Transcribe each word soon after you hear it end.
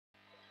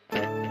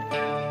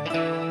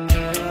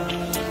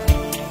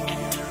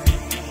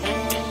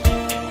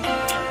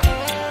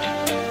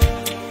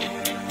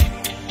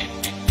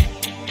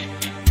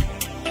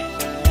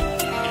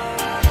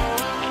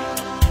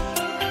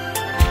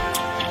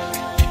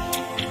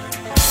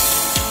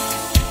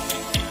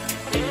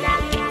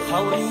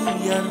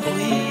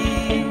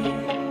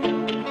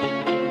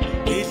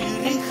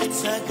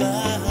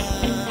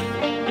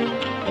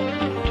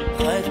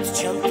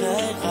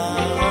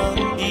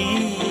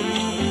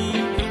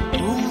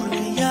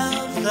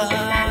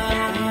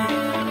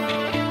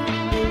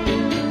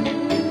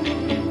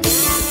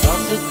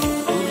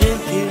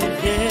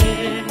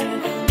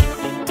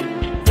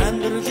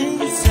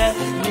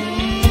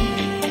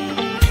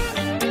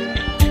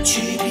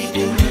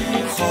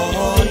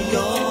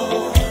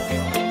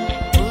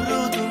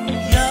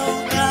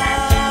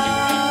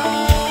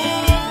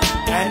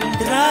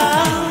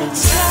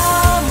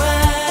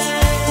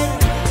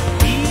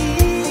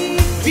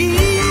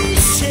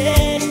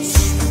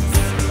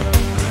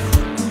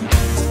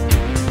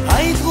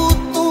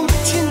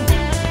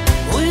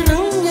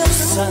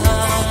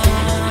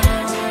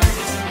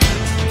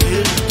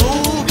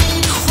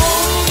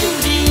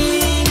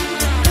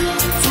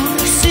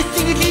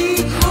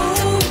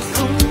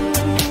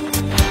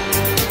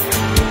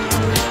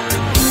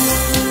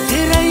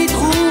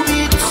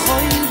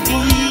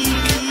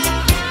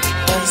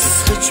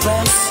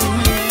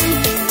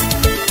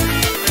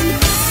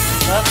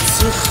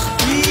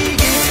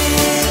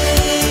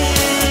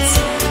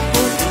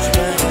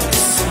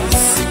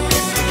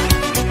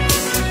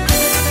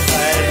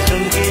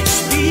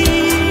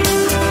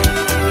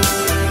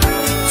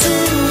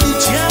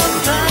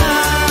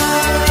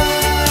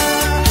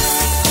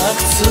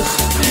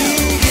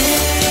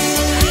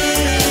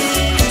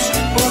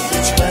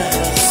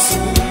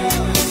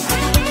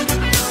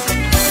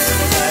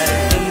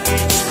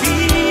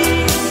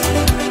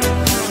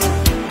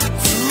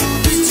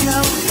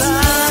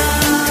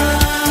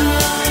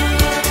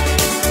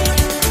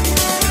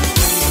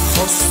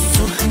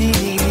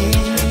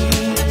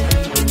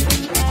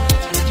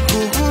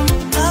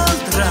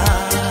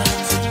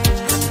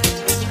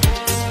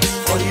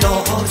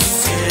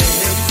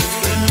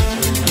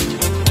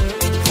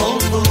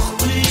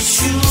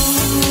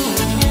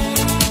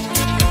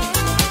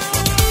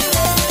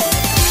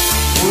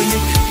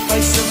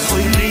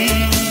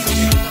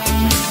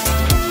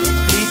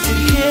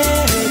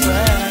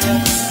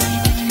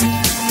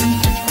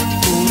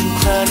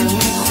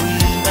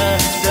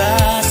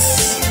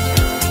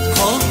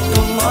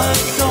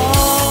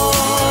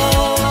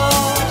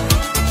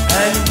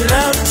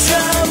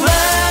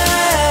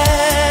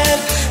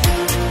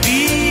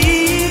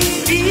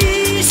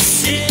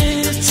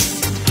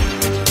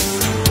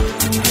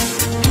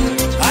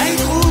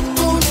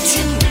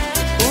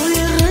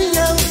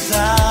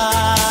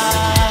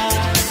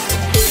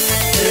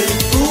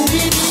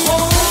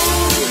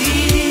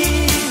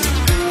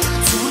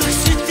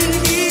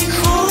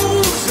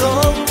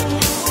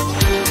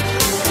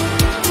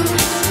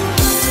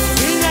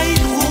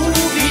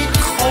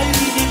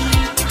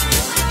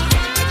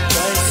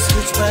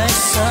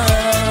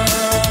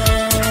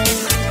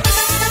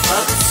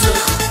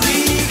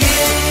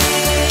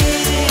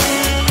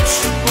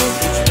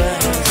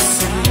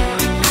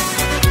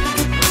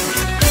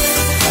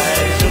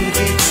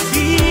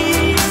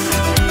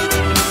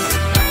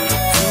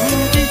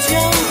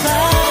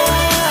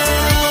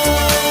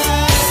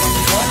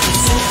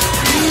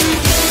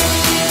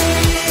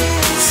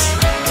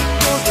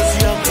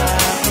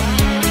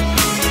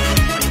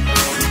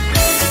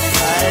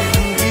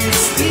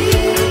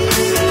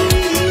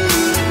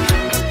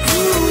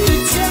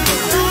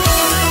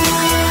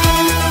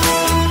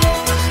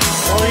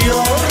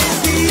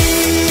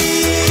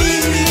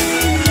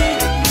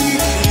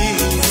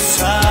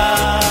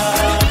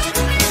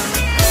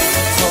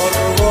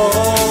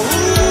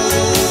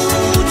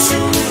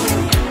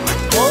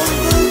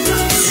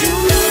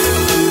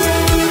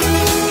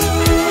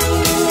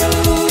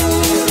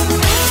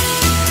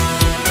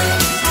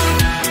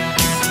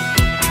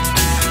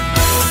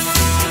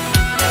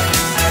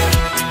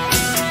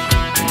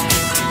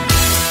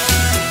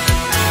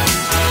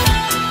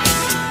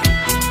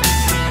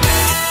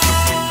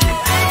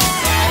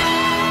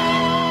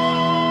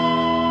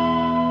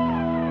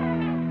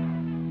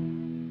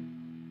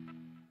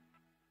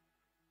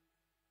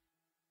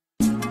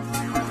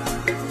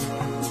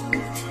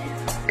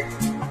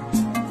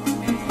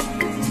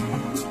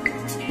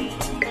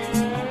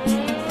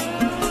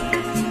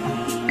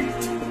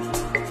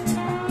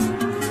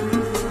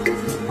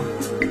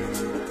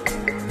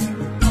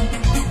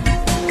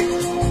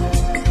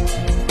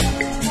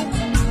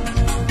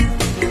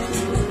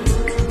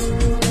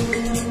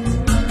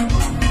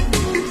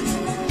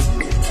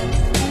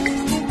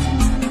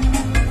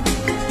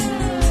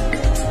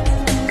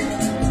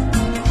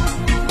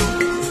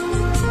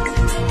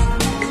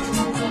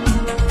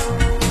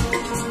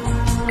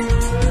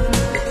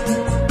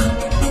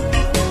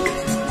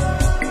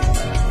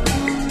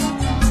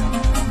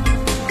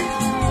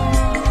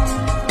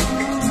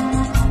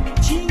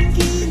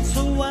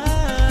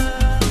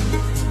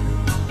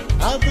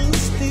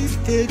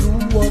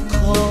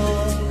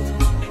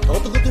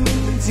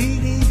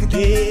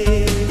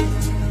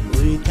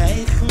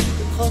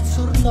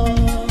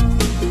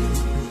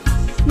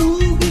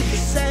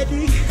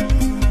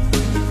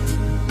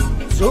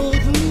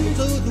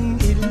Зөөлөн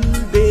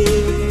илбэ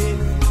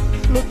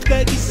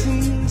нутгаа гисэн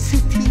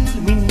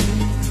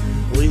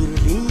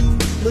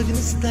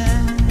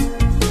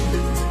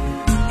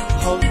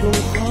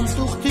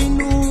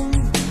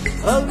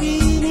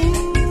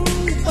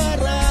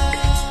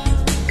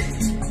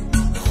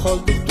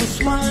холдох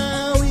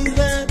тусмаа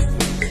уйван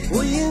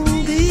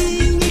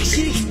уяндын их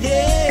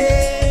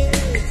шигтэй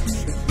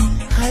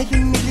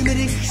хайрын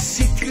мэлмэрэх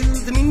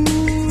сэтгэлд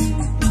минь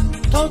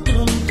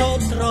тодрон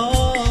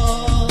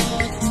тодроод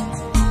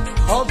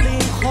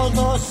холын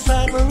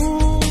холоосарн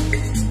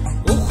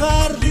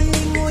ухаарлын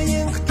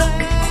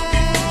уянгатай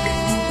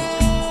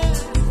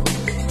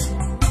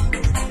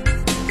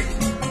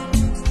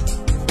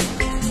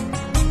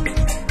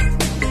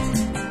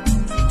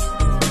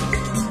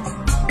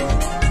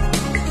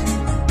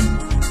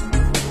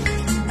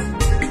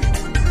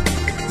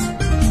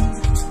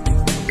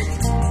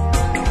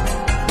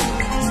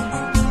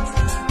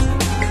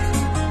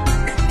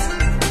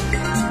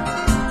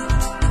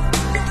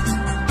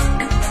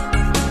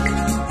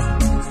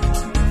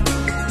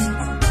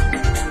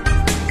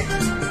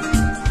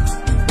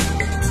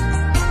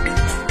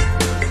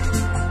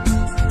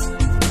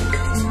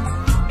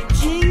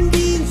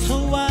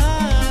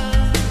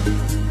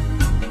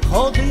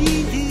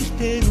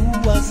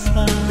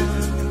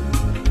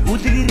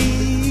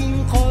Үлгэрийн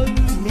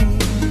гойны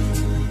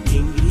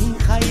тэнгэрийн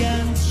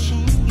хаяан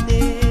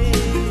шинэ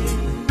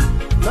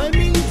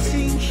намын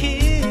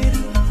синхэр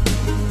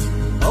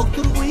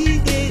огтургүй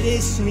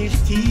дээрээс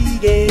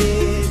нэртийгээ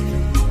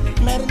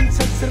наран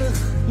цацрах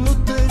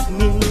нутаг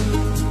минь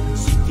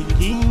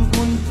сэтгэлийн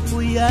хүнд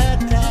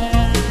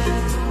буяатай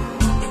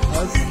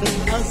асрын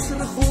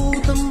асрах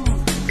удам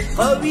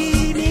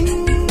хавийн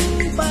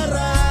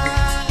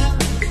бараа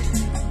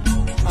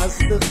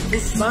асдах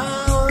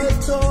тусмаа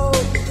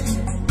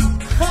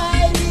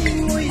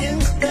хайрын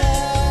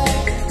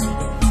уянгатай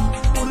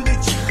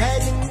үргэж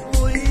хайрын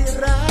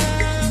уйраа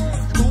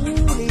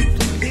түүний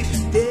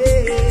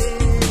түлхтэй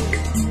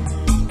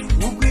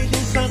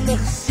үгүйн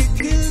санах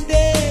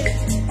сэтгэлдээ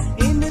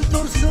энэ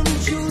дурсан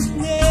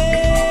чүтнэ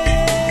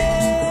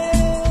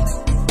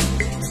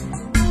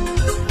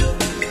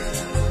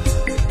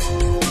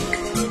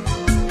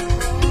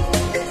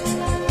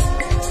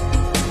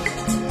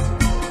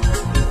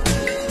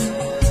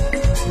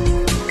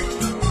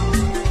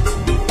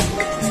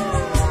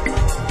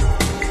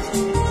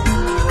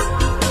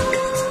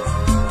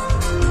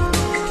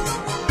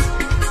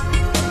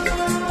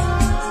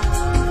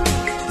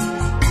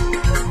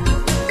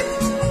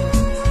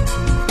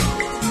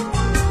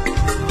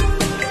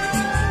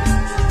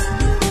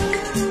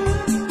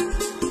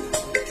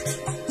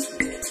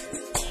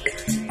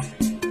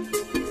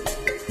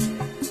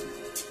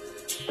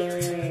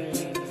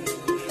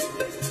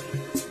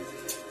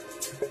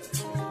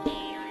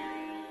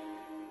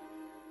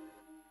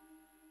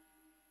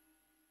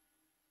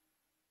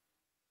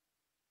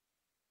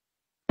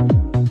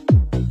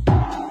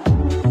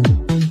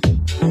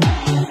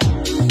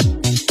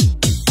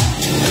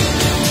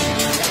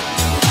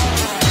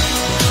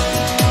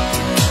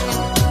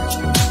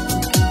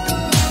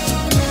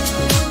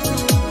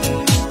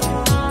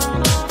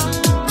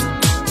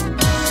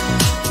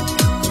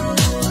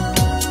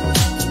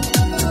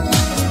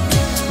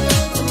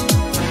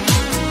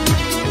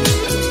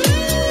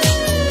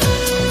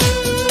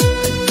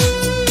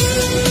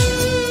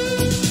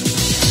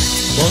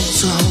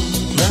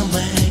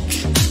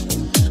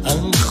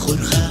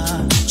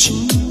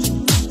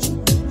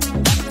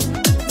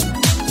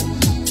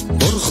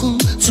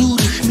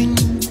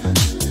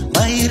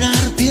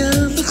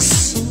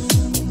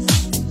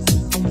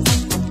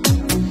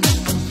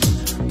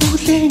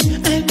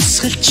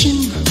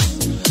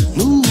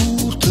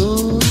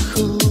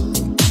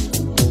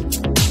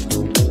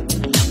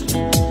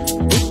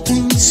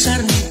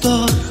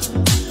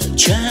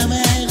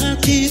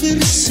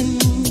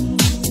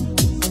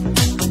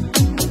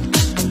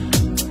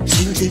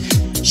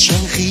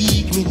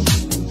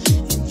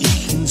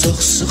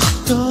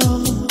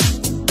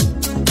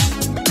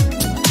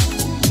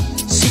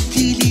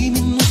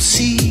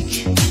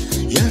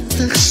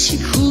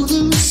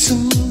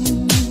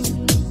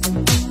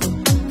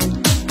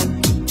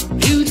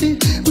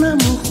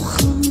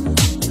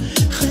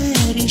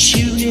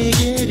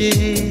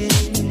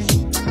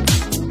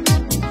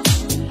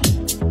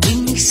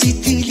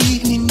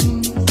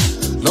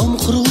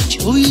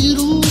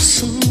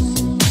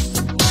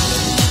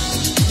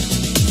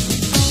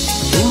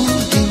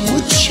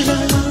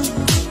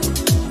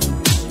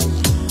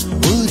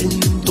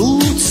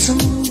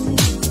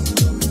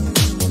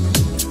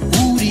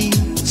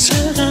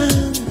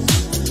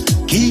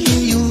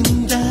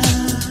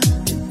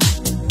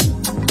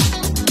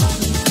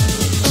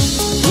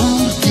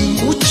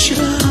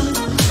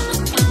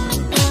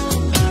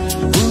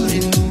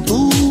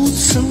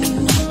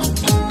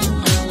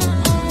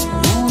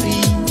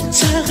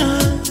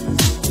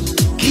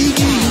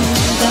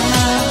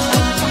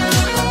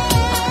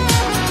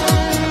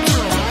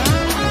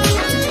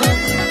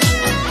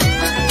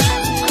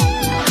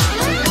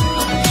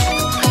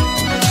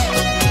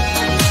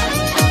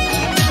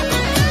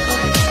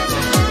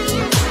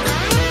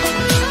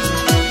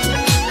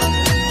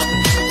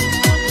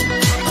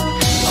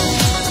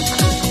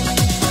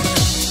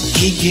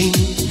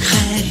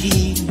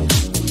Enkhbayar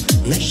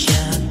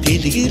нахяа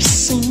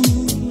дэлгэрсэн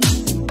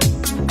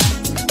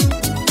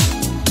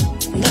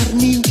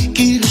нарны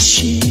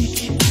гэрши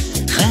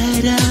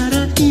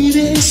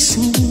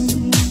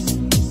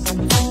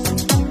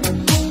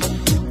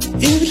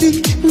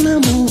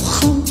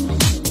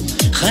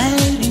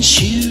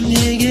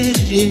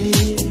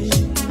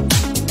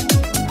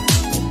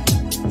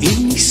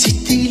энэ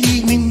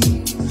сэтгэлийг минь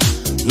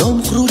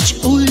номхруулж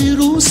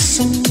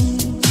уйруулсан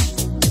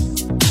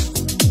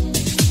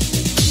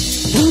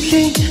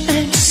бүлээн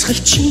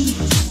амьсгалчин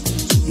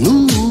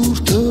нүүр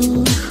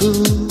төрхөө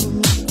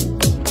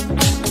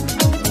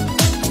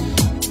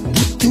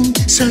бүтэн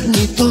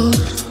сарны дор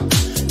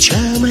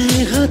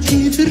чамайга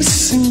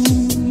тивэрсэн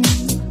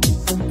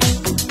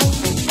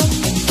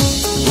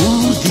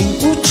үрдийн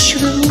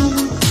учраа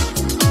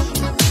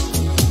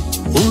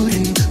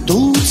өрн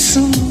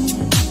дуудсан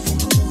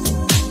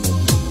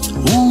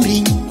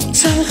үрийн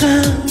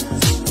цагаан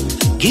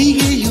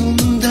гэгээ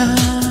юмда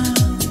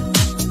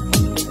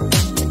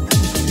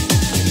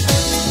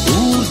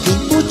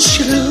үрдийн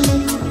учраа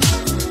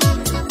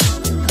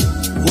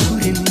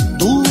өрн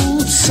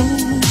дуудсан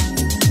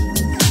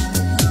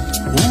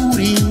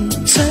үрийн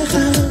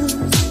цагаан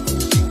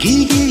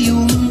гэгээ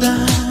юмда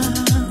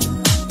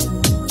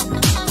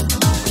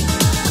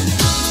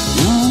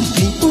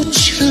үрдийн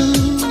учраа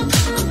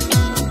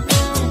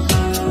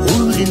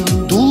өрн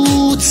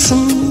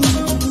дуудсан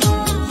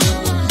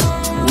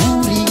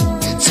үрийн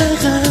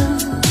цагаан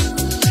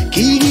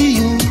гэгээ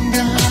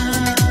юмда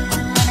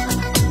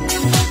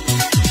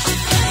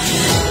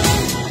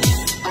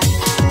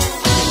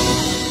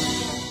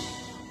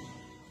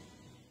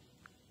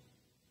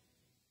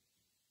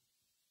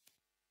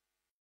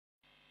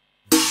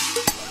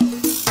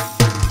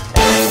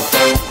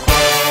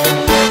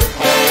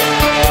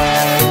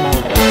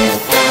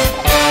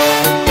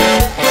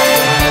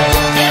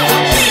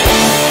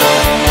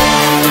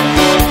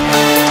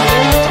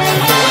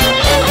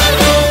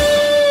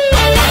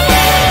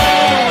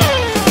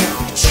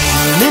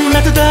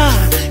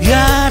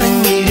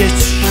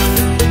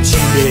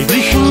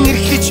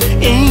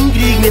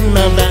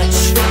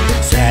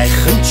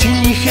сайхан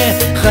чинийхээ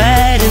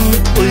хайрын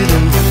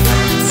уйран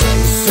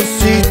сонсон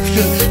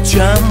сэтгэл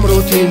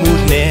жамруу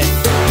тэмүүлнэ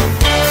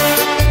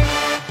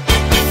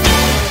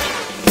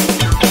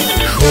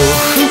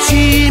хөөхөн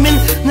чимэн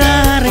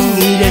наран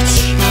ирэж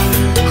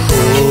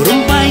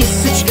хөөрөн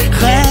баясаж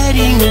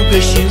хайрын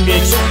үгээ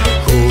шивнэж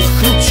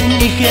хөөхөн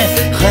чинийхээ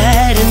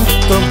хайрын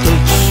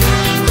донтож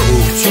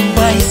хөвчин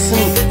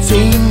баясан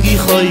зинги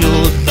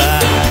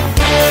хоёулаа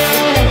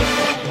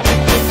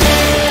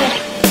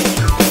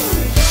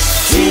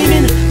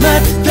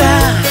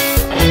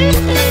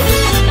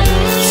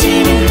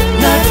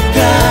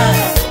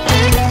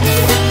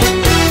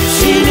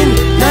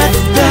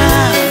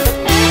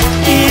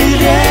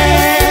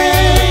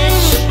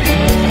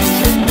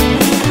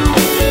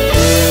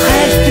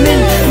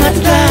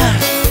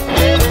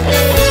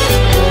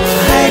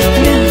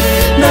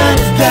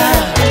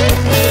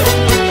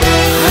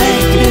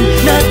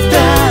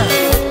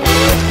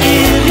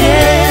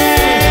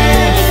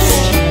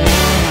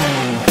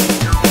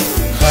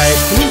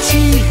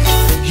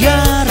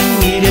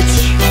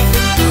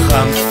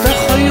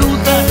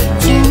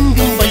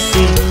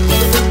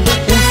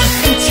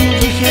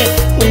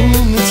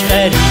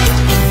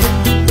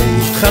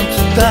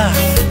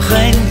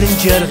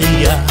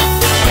жаргия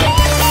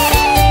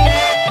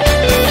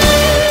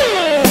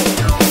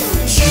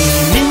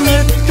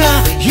чимэнэта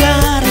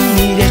яран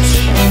ирэж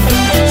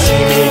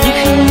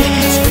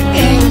чимэгэнэж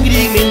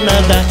энгрийг минь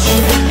надаач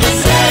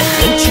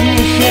сайхан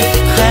чинийхээ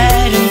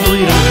хайрын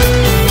буйран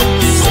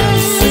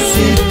сонсон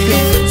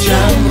сэтгэл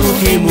жамруу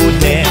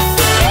тэмүүлнэ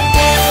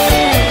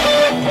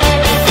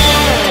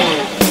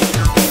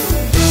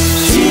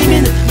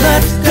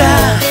чимэнэта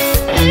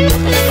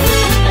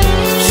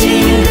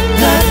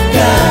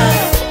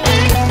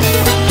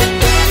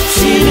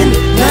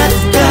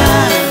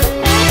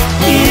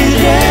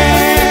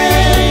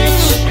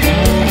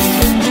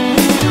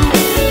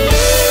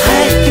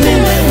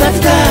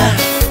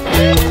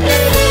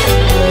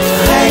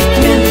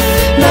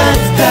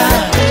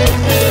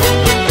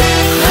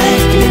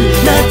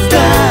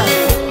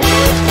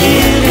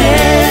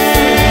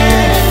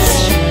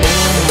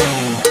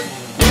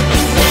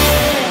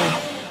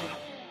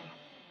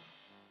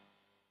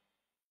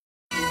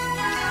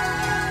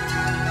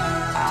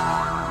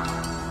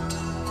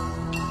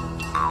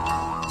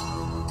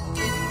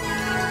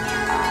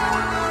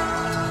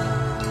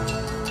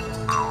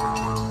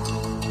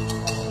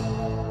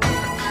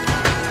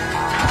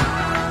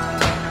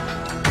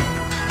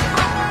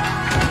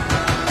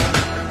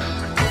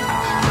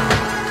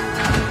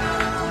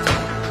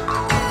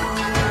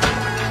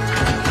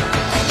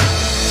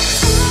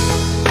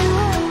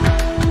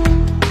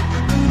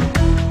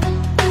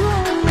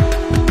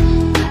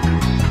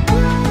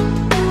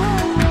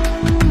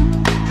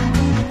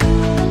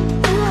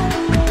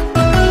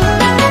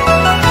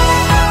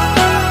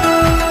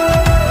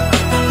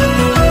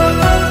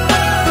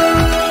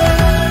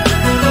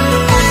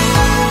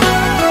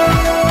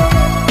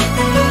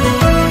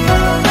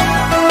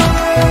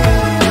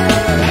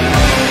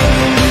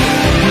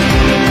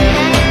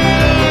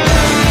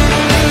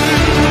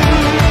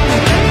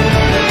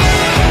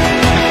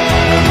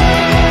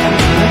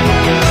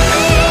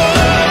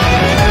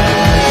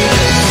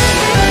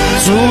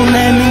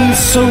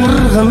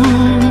сурган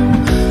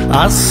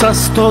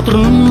асас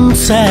тодрон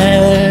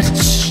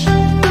сайрч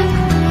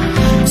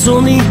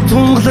Зуны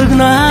тунглаг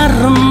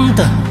наранд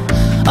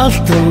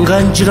алтын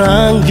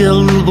ганжран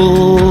гэл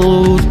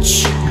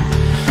болч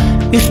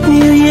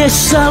эртний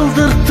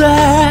салдырта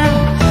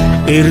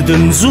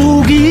эрдэн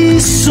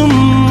зүгийсэн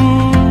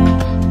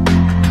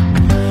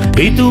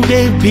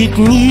бидүгэ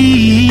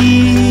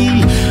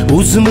бидний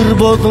үзмэр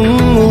болон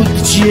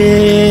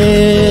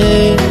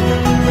үджээ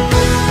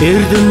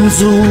эрдэн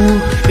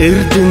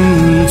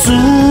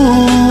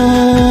зүү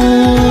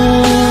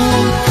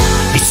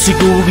эцэг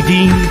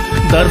үгдийн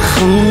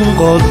дархан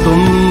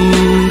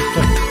голомт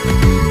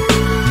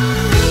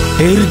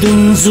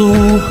эрдэн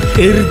зүү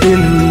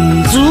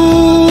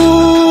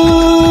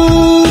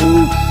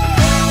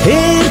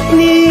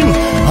эрдний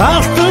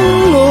алтан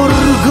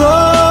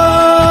өргөө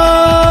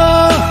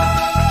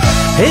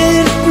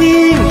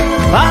эрдний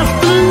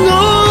алтан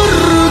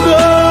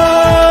өргөө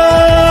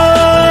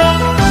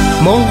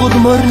Монгол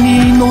морны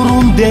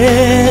нуруунд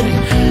дээр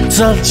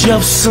залж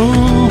явсан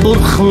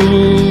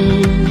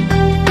бурхан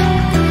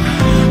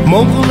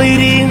Монгол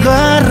эрийн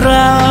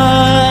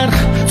гараар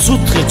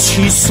зүтгэж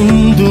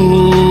хийсэн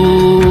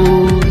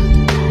дүү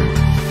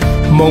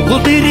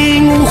Монгол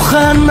эрийн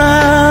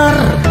ухаанаар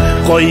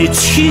гоёж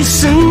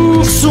хийсэн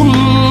сүм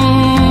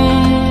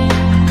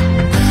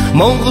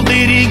Монгол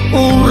эрийг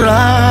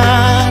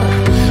ураар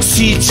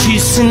сийж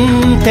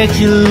хийсэн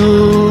тахил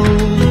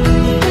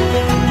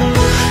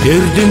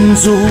эрдэн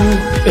зүү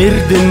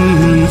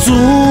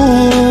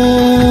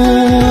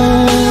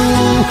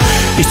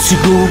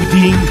эцэг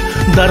үгдийн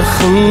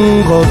дархан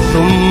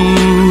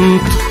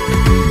голомт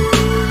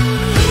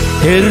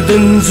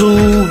эрдэн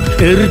зүү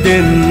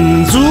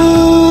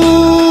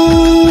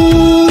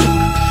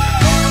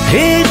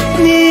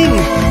эрдний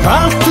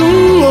алтан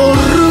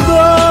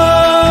өргөө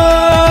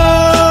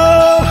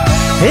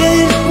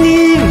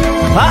эрдний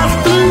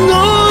алтан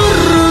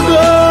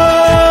өргөө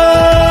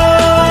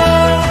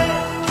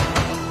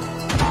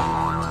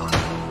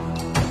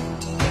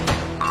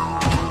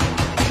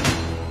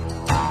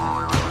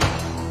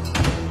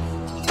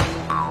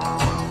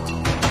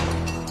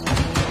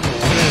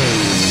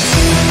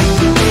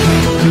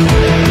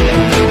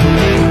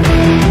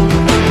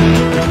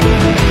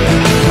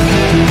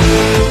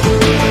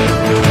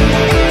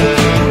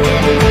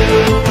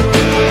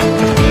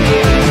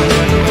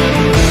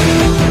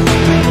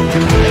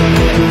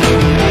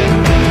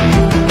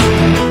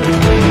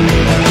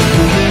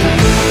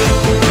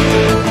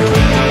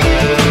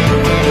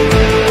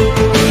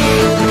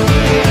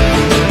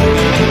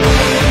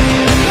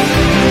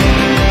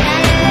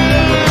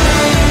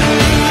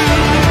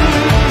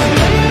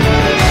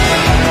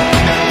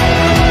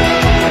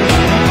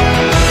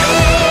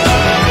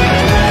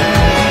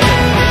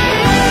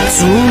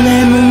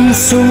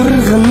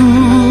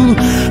Сурган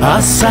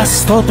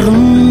асас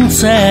тодрон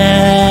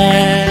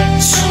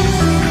цайч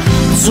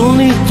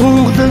Зуны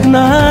тунглаг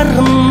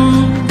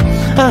наран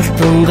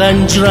алтан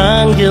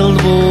ганжран гэл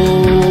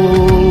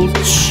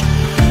болч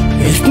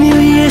эртний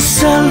үе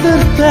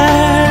салдырта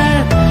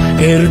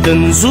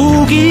эрдэн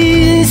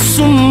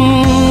зүгийсэн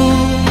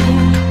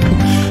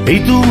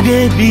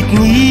бидүгэ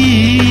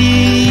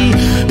бидний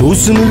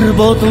үзмэр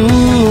болон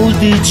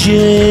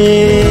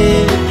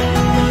үдэжээ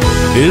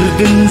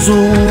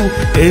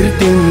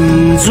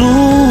эрдэн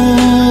зүү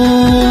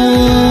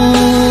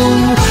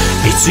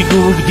эцэг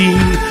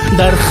үгдийн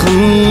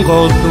дархан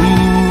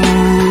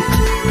голомт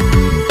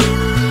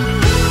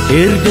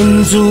эрдэн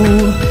зүү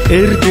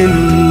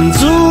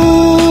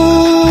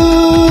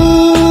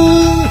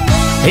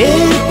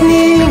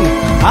эрдний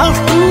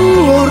алтан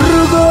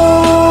өргөө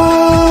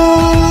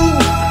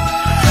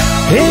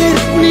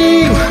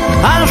эрдний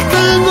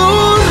алтан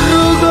өргөө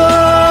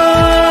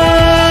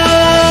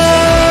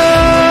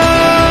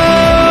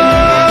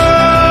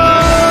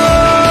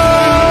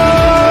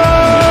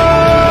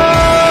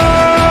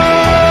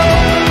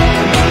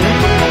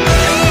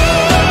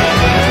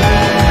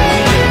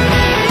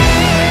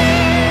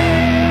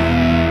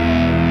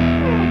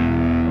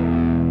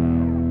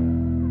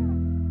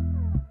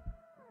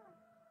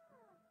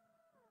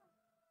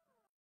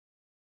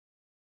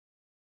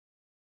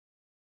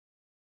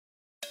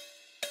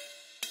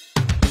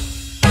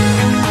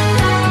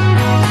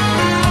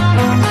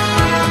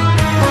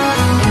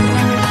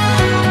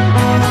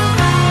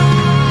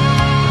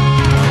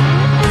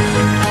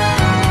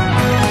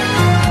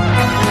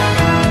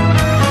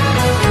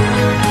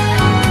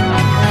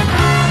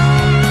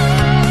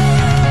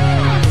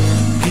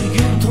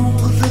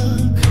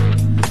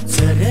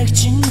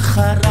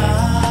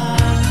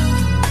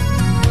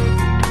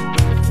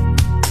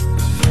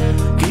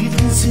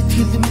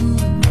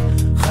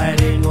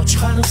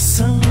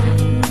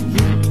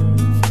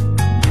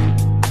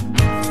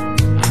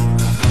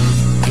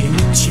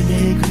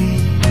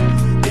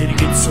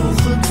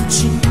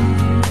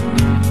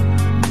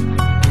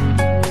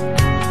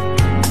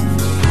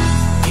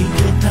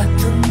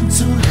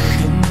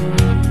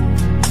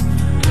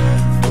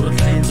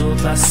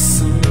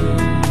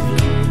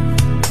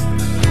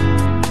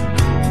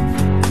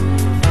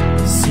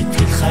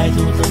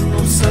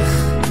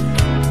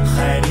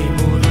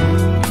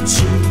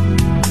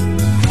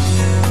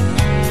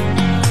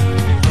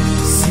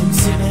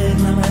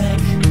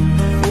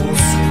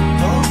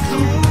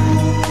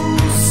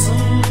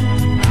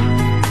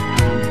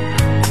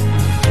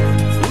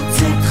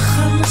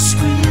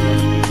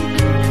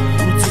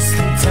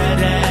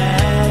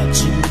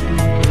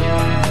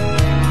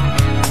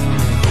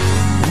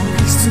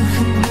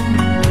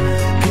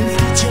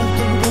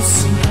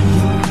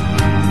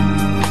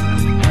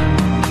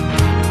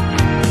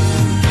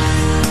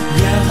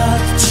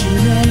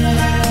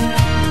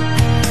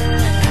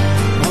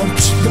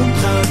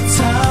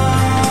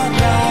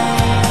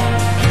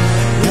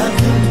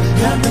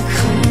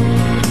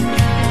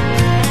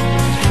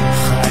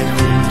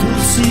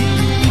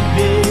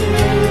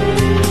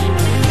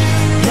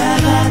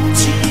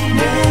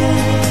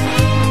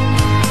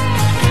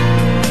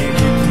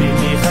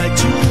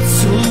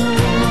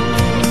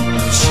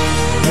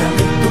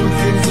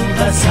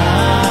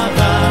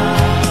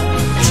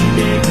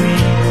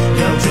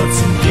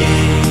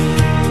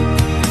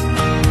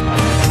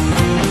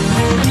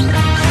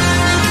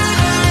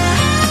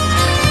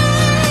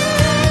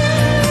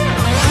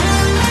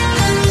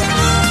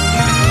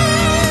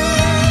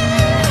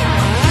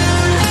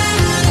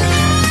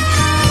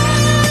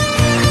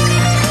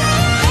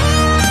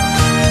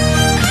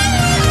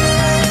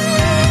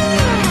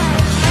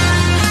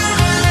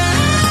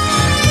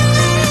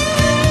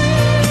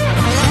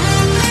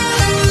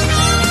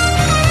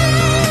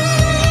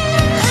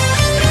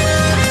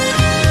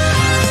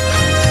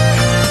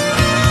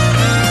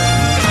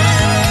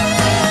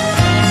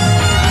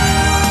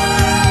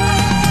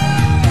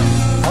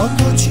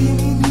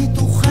миний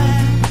тухай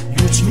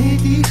юу ч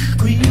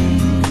мэдэхгүй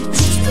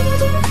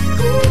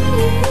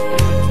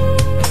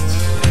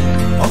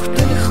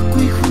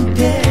огтныхгүй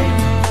хүнтэй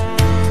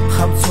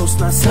хамт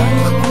сууснаа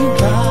санахгүй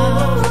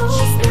бааж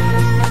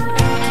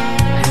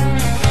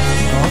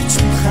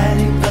орчин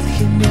хайрын гал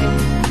хэмээн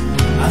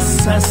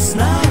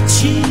асаснаа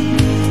чи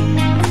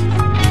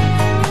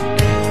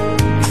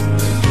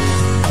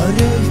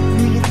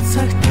оройны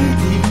цагт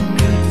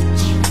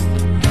мэдээж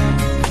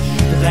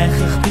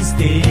гайхах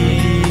биздээ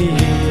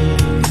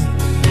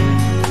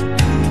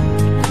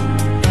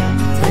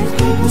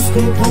тэнгэр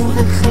бүсгүй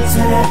тулах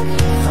царай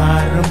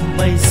харам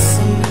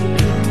байсан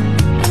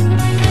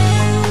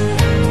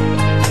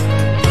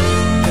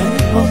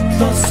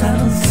бодлоо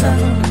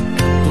сансан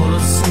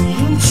дурсан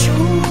юм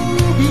шүү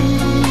би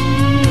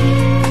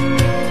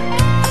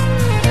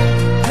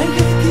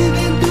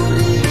айгдгийн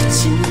дүрийг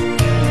чи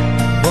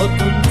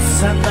бодон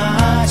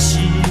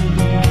санааши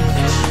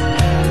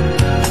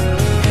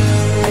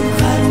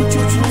Enkhbayar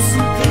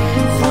чучуусан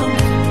тэхэн хон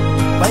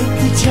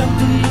байты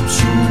чамдын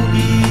шүү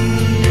би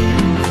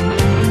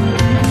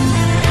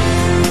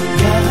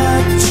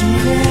ягаад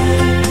чирэ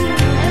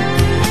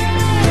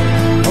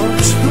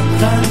орчтук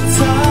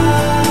ганцаа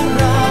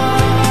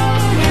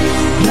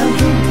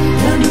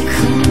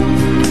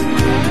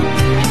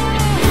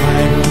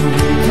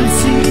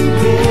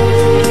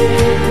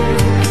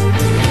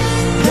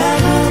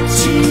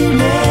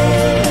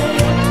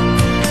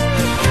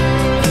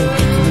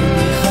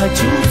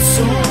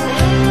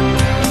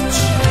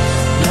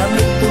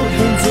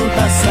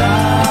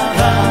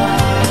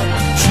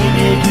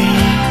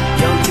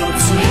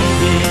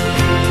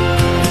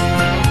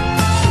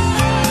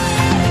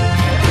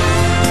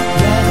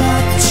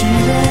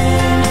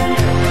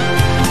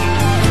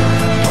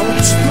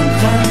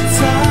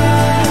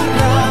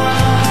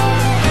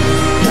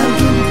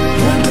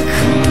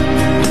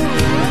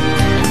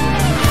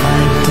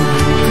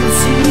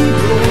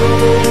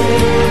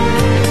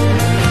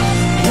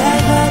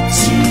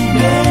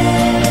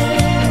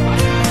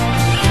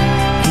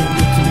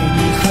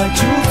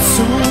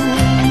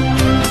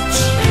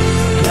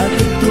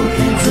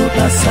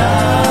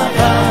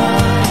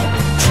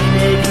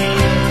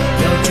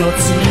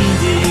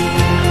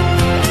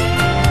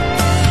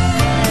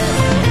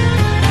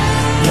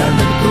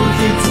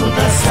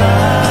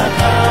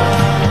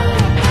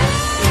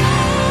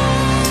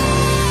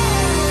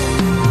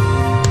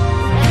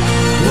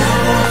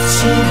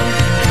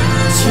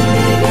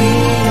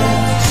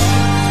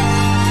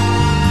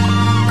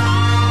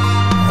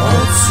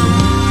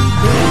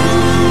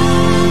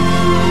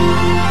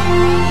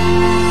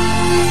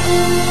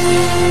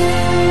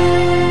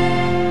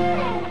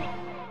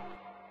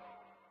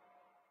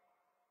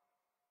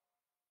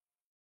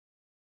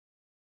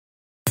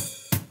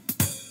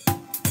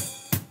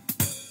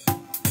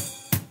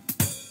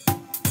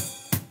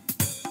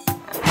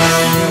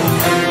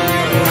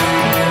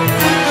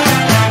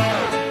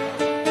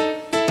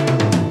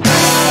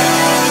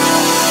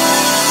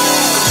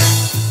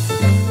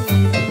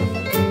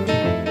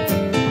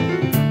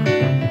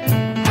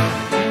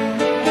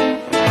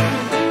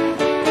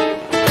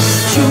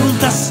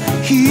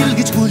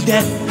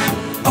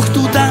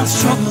Октудаас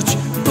шогнож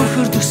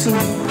бөхөрдөгсөн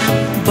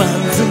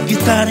банзан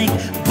гитарыг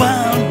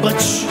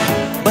балбач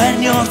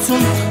байрны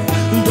орцонд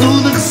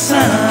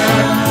дуулгасан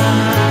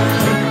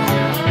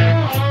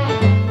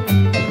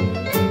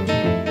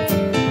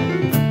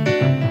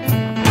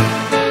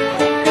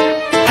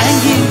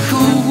ангийн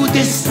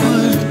хүүдэс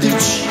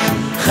бүрдэж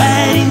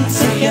хайрын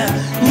цагя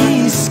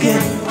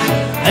нисгэн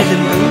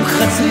алимын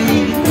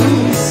хацрыг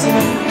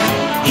үүсэн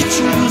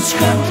ичүүс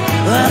хат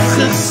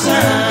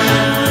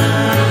ахсан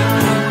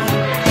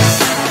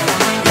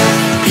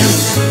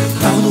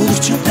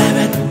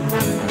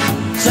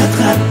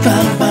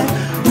Задгатталбар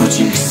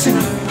бүжигсэн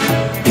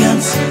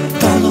бянз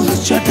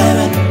тололж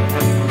тавиад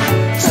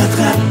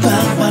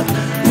Задгатталбар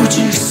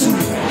бүжигсэн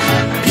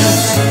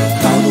бянз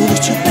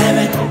тололж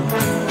тавиад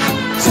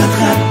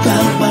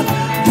Задгатталбар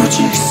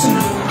бүжигсэн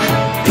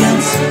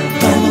бянз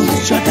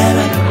тололж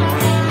тавиад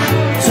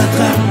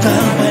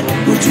Задгатталбар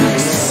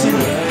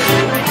бүжигсэн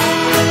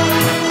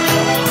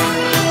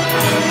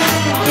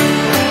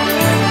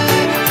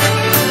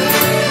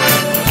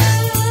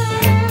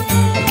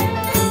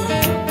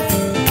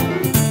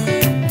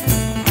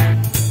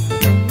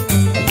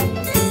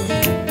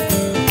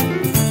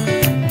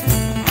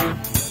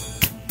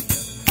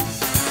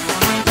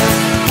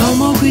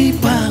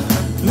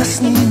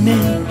насны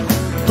мен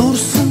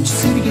дурсан ч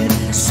сэргээр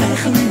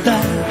сайханда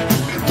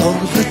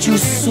дорлож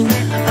өссөн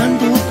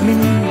андууд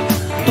минь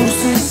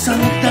дурсан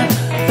санта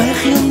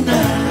байх юмда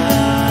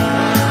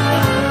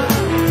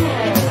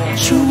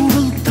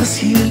шүүл тас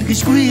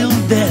хэлгэжгүй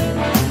явдэ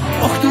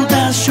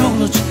октудаас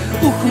шогнож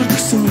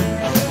бөхөрдөгсөн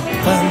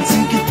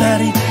банзан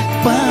гитарыг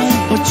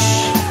балбач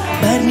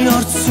байрны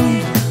орцсон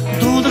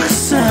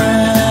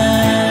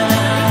дуулгасан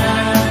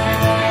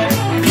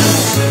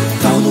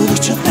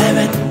тавлууч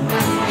тавиад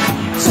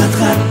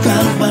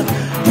Задгатталбар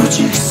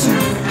бүжигсэн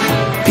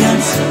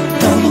бянз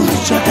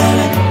тололж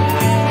тавиад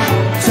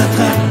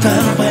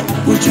Задгатталбар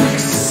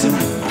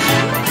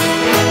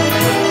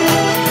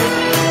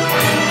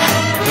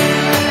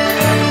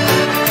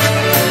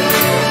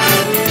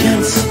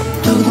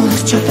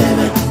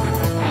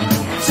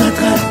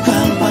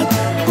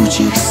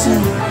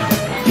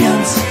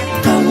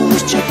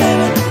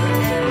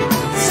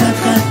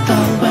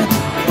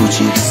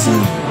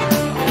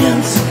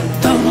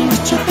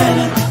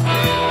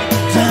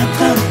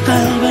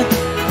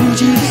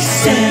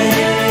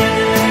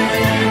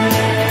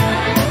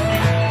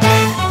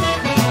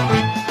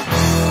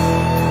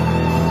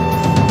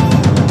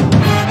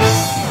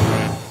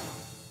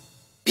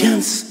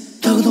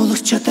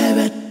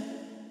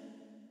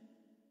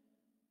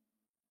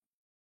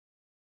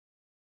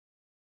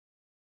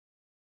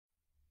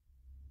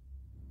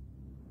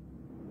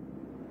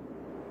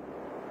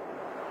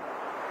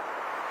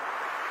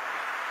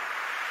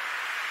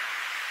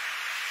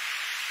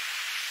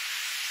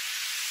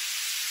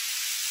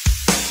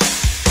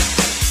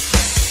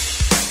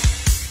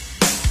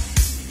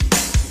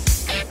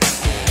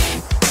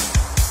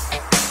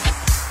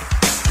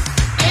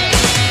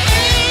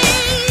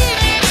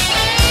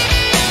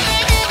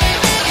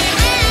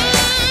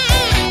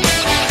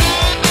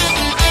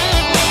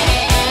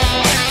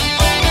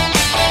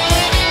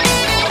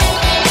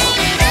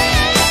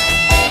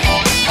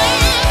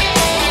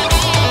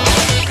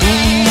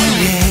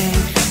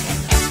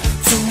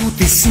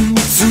Listen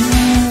to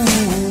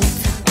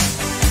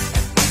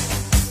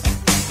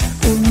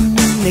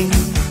Unning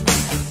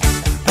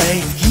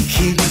Байдгийг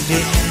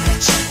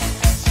хэлж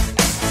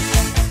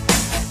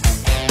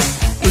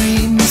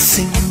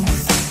Уймсэн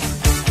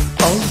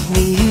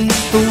Олны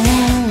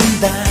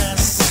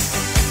дундаас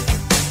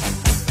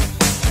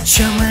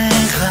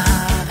Чамайга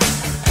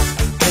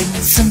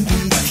Бэнсэн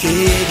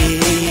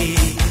битгээрээ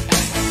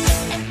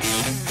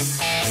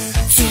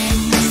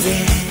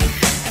Зүрэх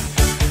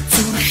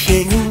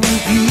Зүрхэн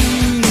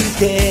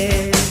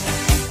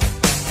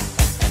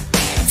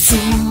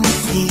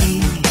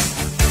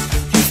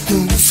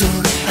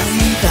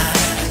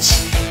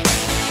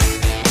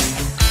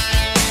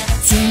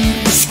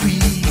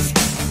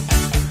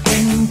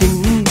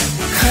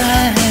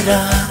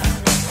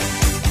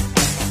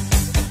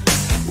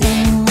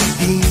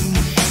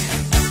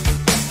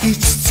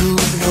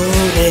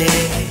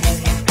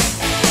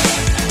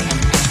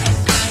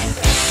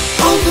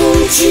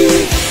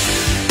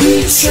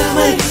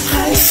Чамай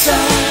хайса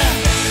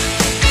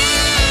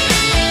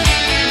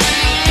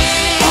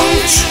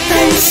Олч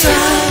тайса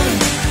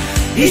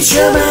И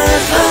чамай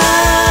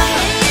хай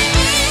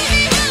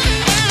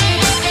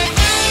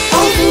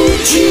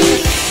Олчи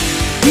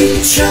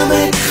И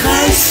чамай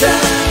хайса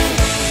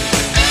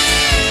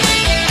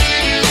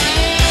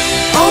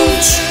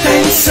Олч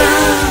тайса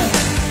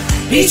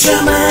И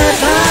чамай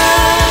хай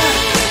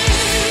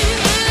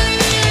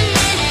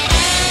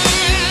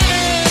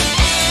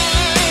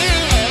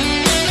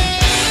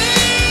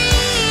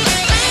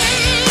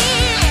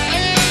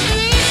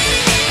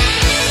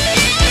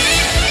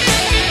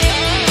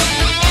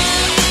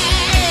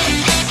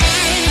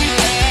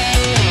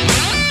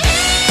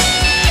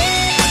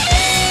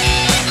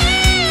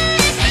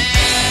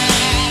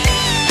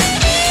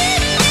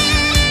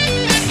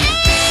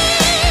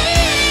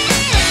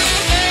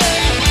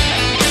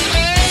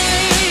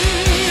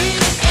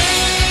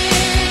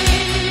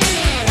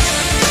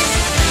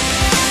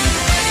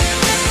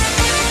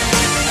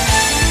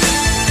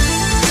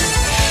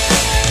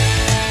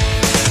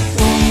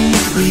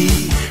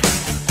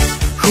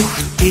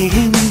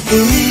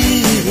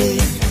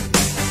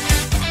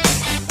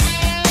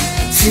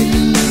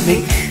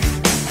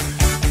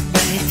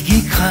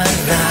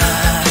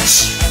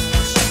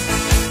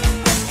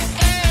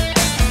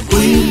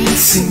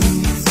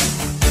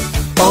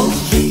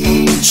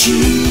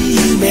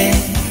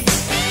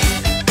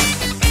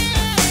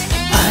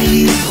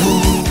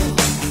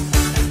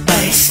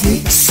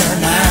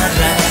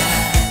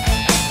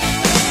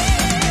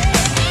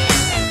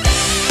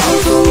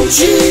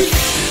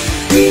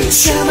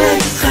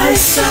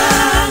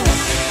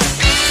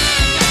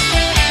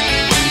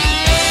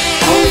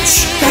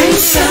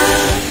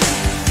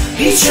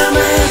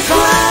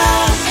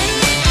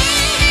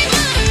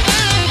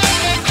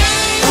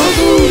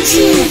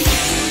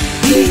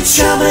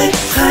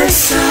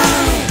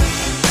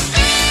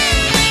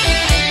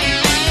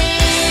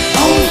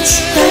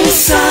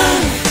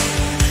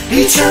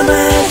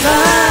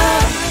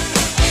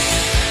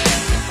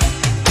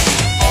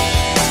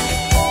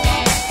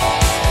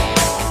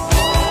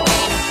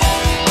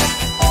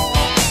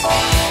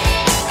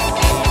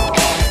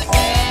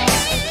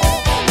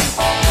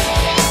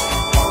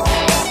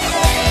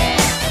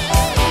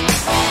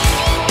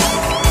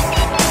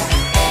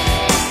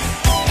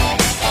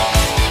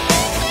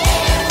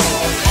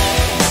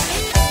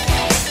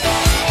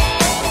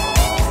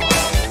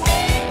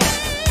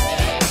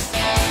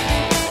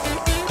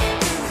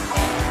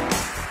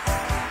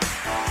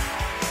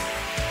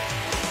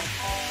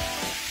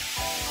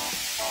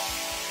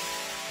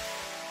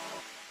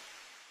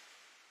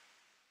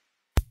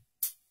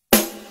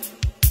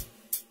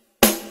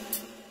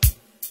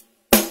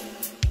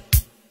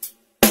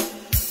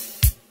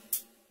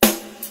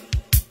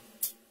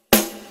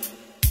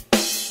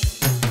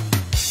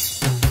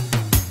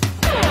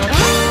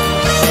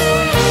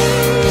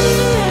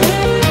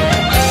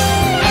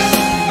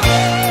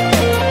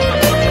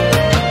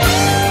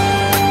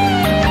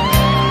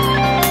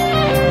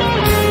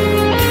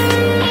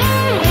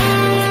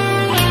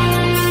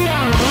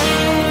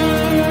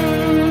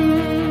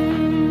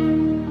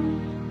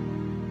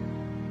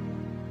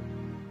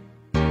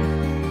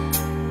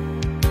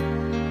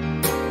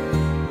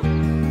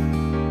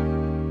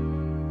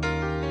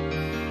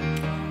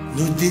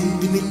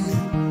Нүдэнд минь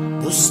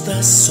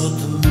бусдаас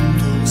содон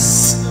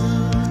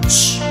тусч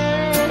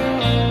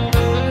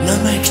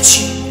намайг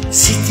чи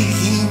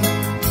сэтгэлийн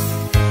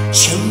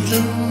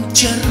чамлан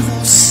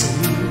жаргуулсан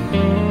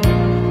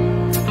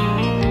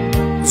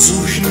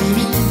зүрхний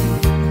минь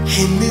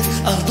хэмнэр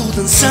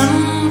алдуудан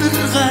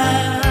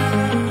сандаргаа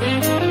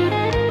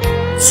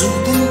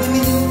зүрхэнд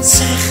минь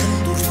сайхан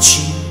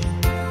дурчи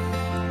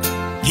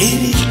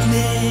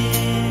гэрэлтнэ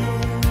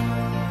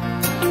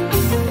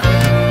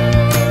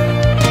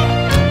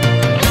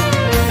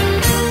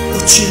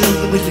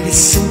Чирэл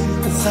билсэн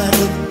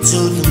ухаард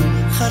зөөлөн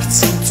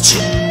харцанд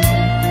чи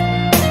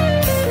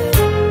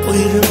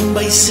Ойрон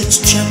баясаж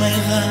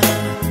чамайга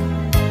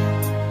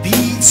би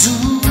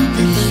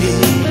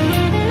зүгэлээ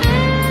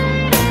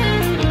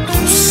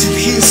Хүсэл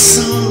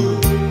хийсэн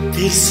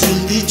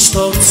тэрсэлдэж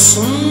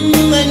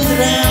olsun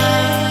endra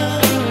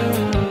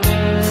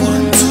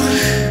Kuruntur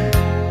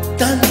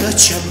dan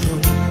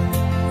kaçamam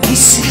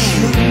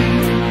İsyan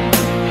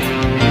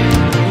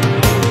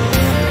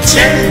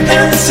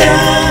Cendan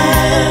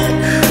sen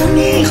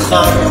Kuni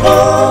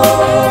kharba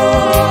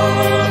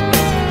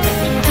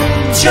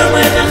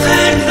Camada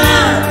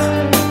khardat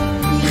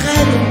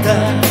Yig'arimda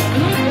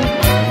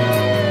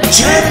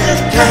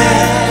Jarqirda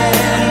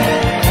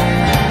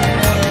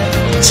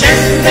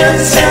Cendan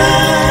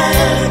sen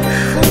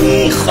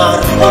Kuni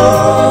kharba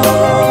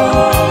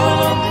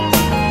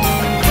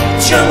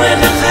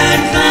Camada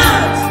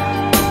khardat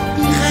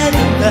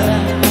Yig'arimda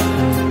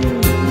Jarqirda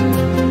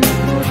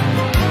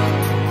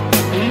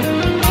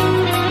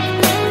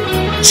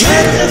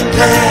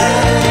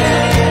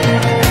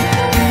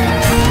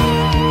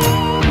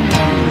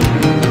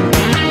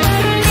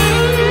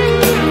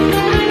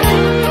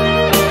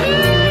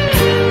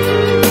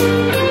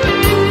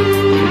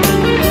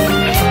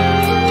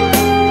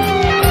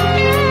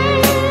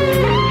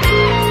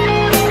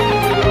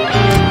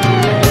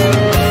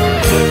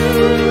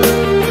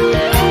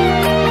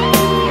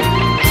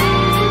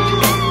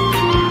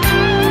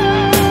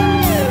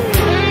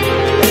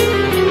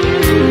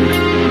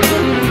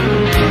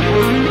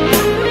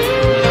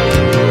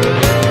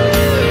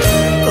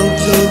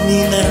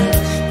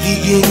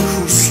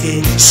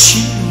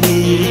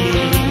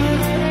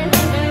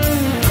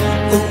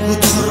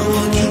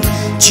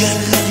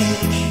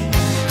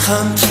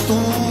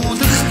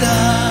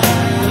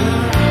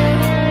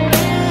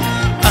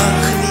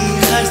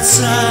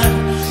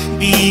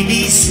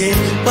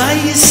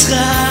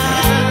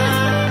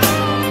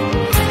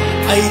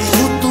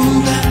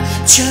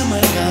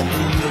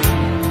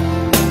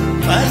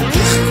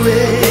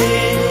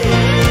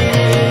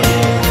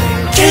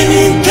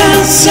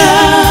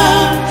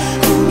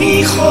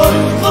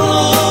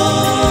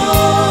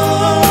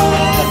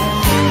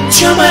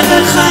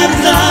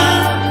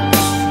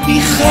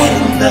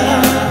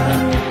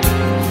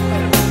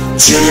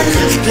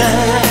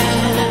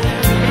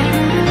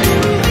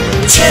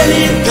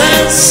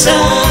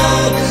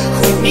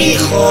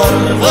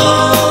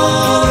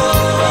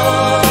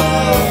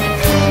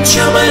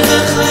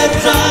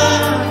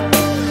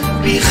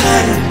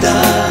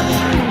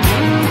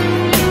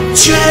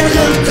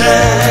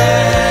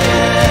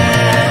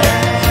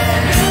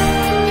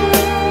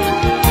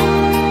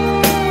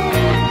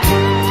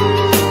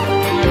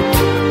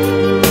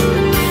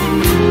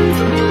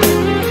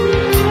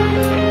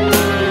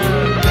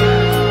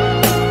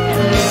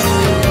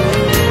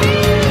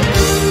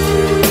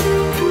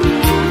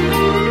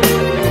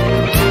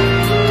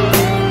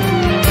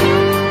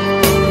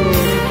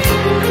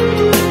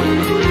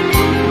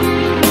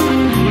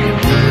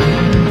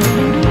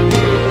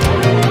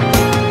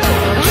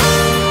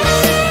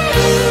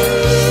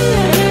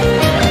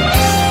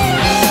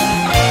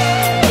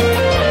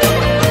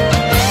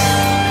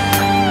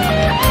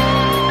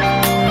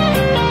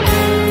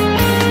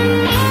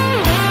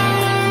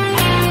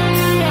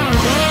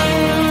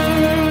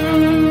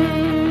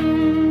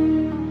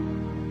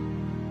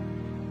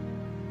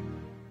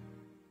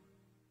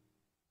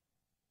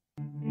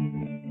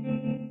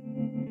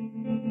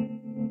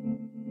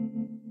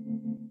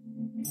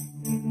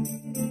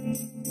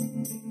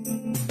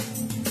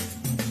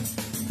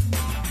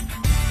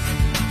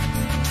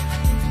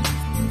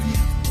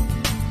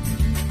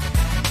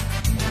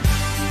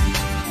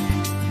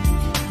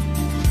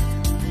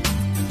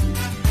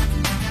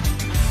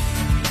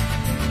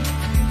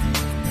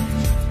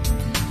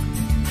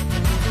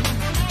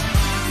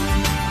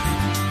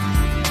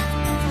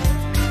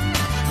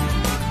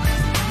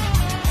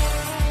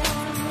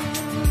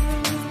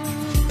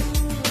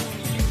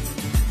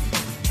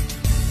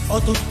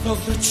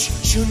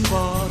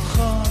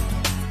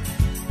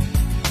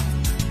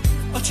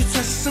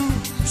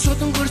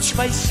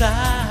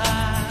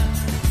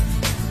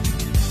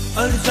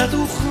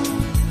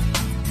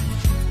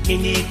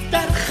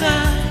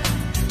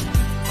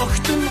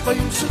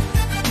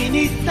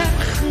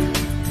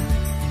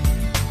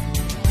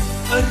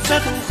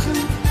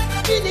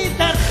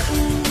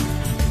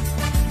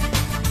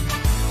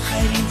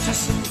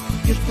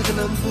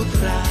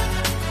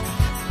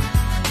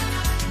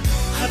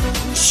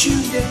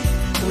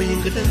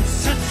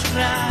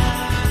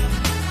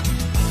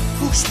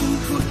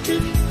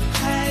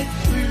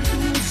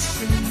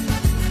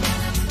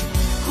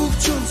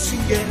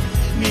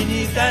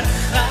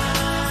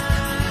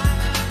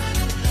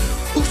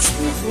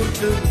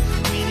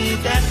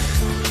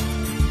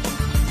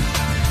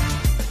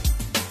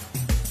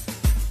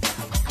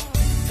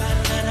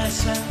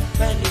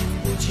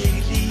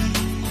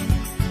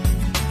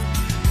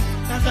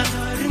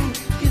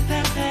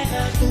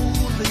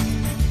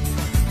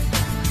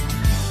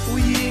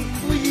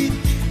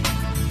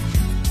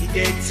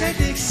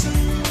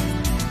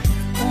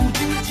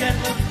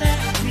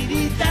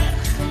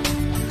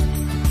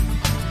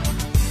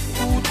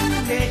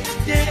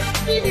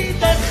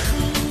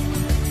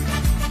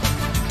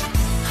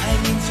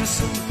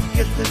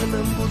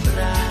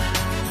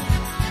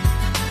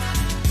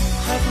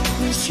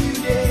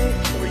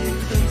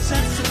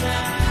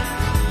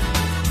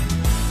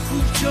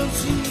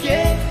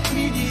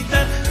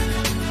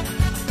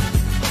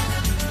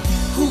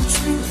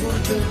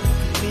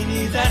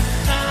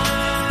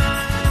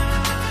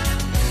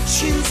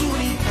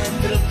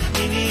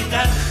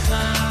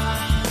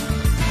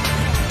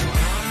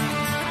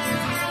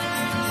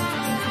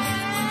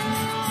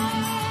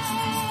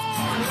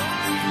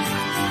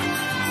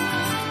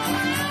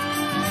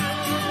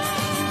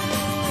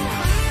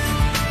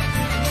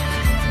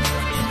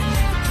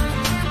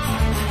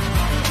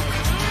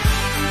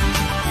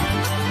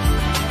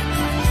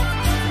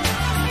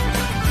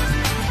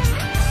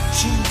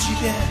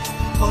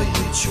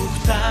хоёр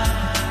чухтаа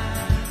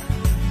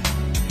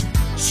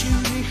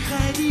Шинэ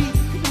хайрыг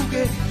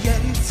үгээр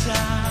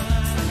ярилцаа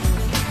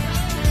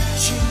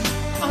Чин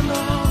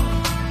оноо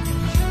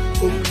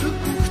өнгөрөх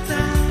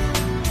хүүхдаа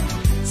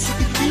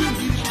Сэтгэлийн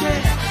гэрэлтэй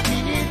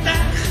миний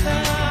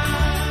дахаа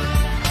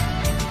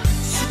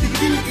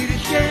Сэтгэлийн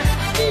гэрэлтэй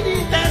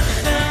миний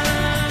дахаа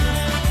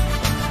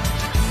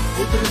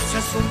Өдөр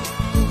цасан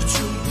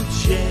хөгжим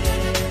бүжээ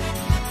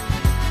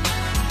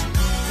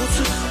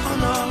Буцах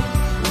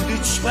оноо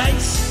үдэж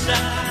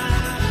баясаа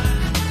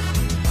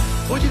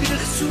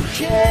Өдөрөх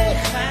сүрхээ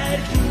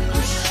хайрын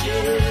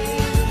хүшээ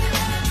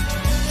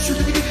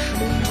Шүлгэх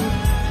мөнгө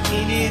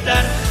миний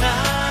дарахаа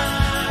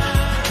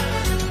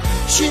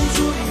Шин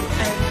зүрийн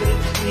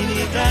амьдрал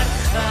миний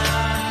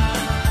дарахаа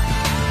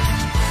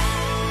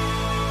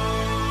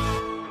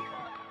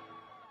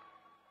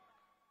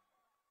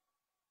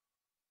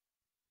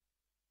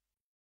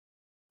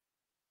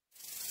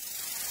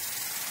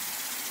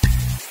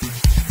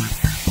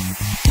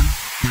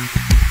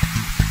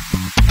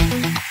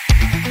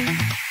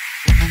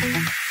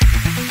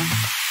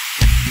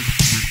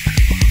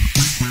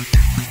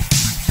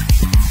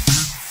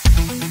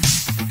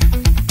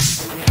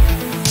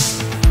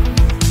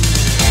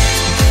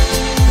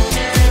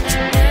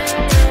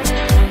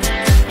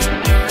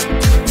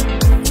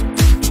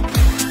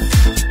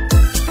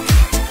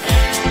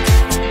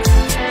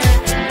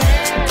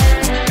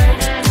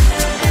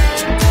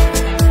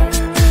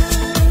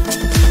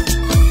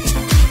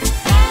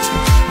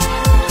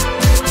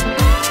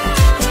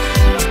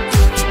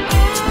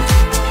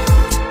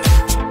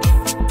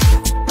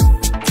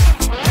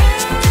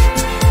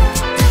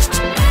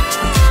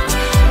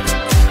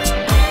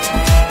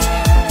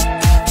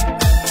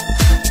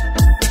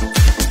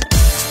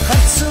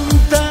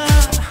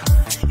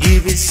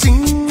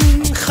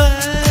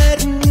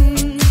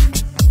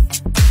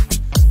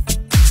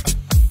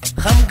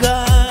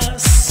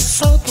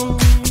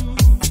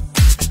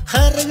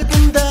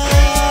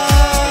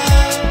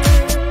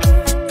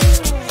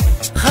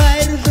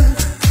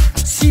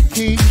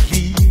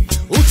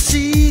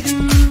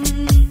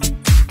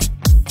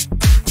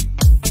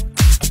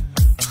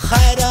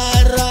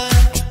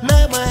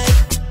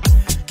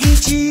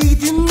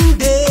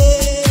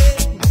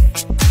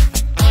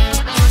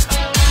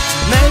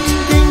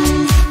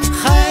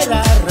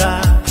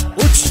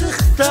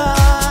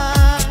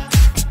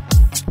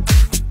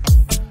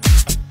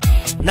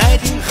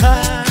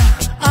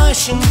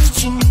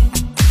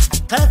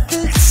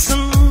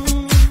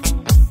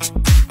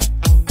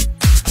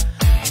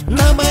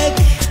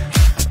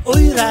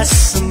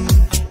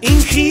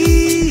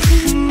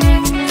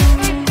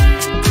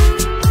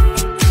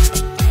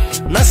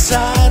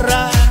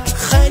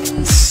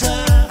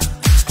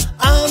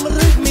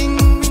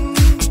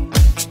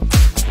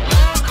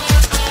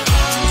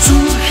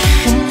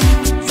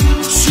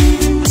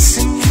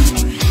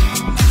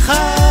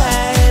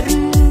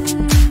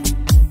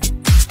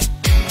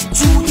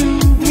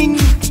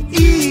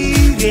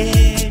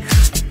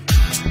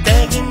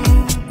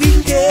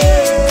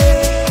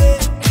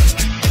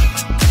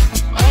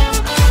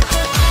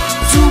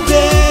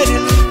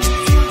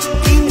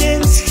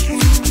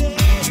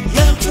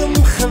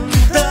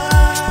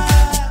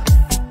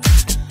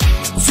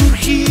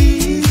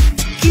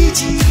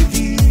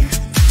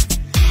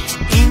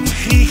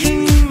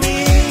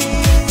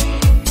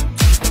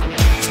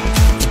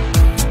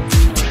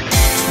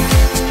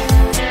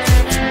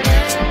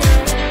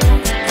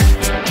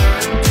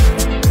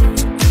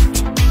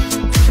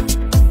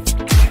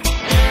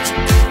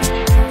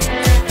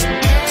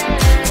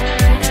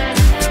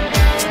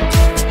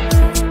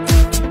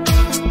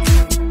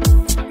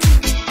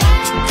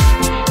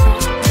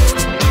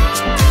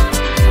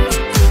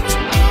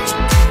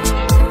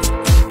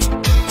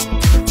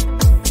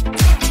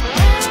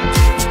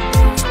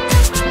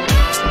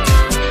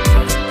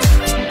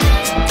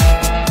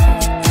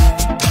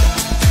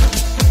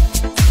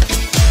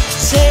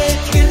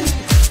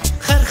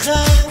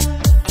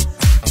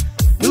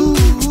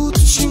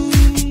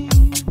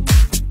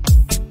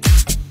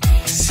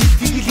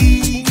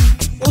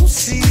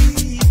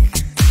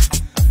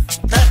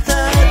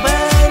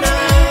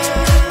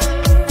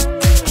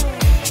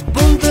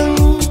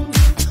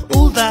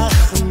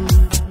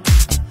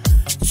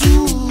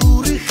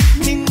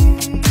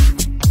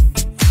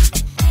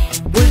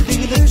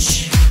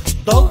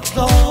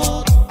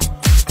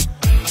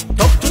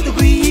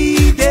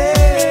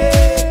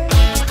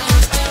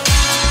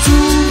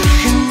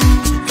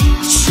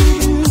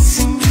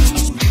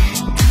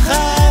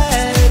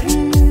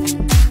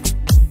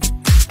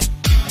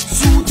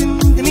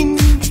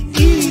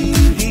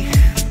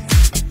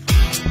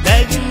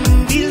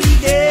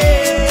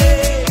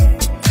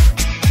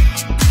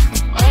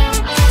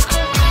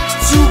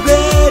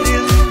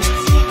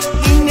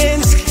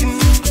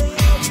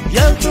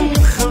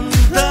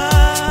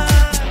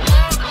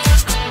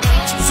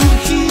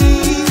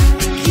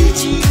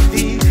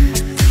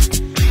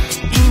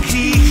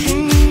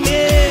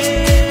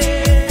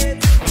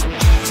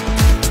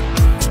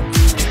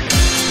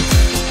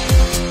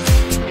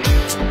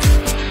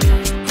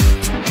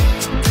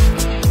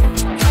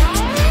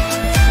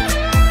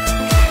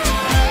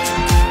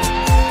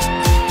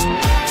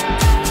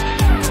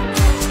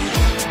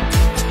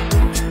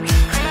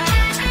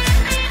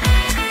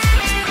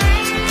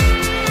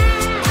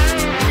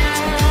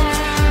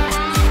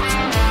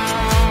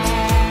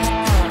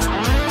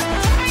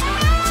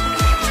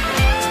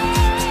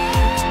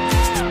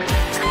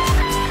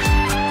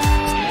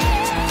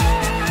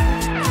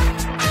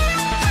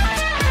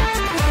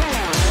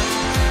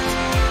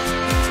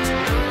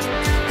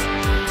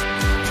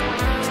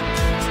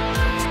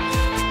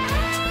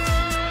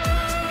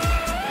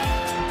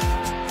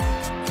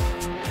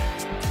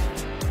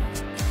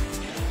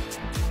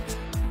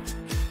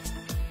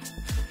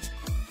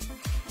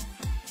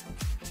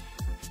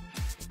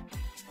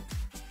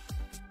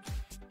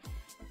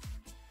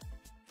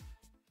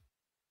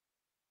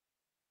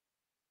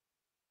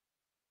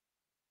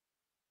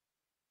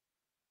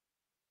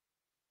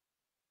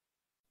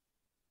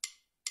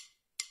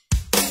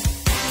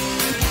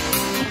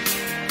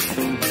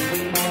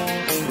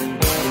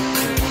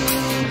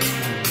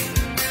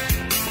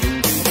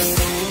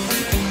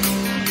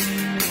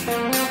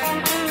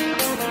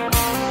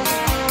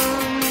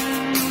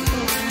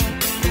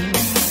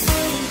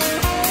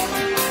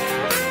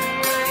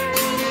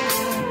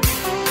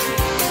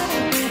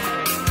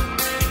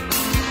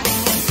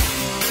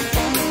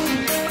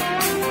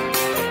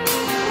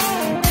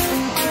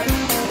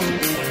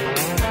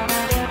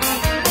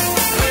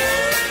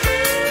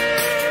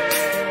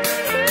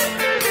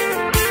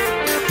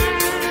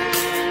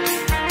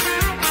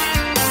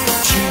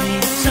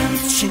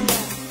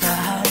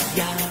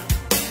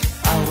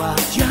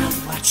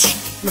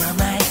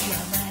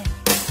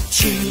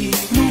Чиний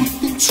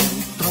нүдэн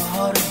чинь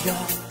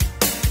доорлоо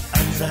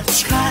анзаарч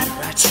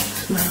хараач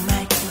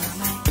намайг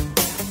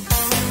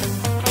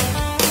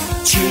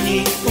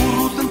чиний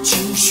урулам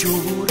чинь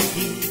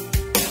шүүрхий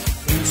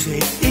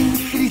үнсээ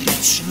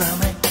энхрилж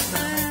намайг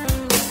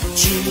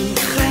чиний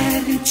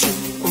хайрын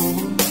чинь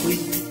өөгүй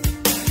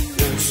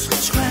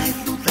өсөж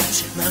гайлуулаач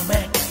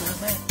намайг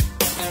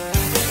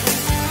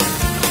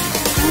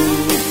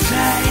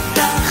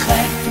Сайта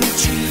хайрын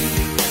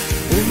чинь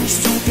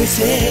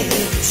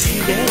Үнэсүгээсээ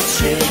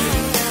сирэчээ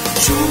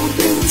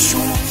Шүүрэн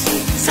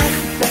шүүрсэн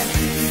сайхтай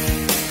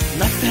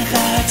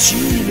Натайгаа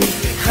чимээ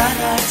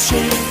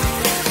хараачээ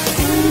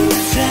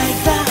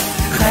Сайта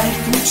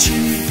хайрын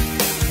чинь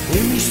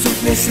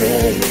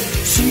Үнэсүгээсээ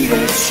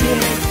сирэчээ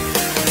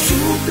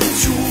Шүүрэн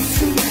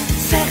шүүрсэн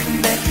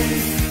сайхтай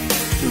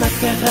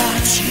Натайгаа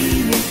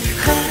чимээ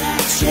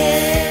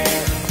хараачээ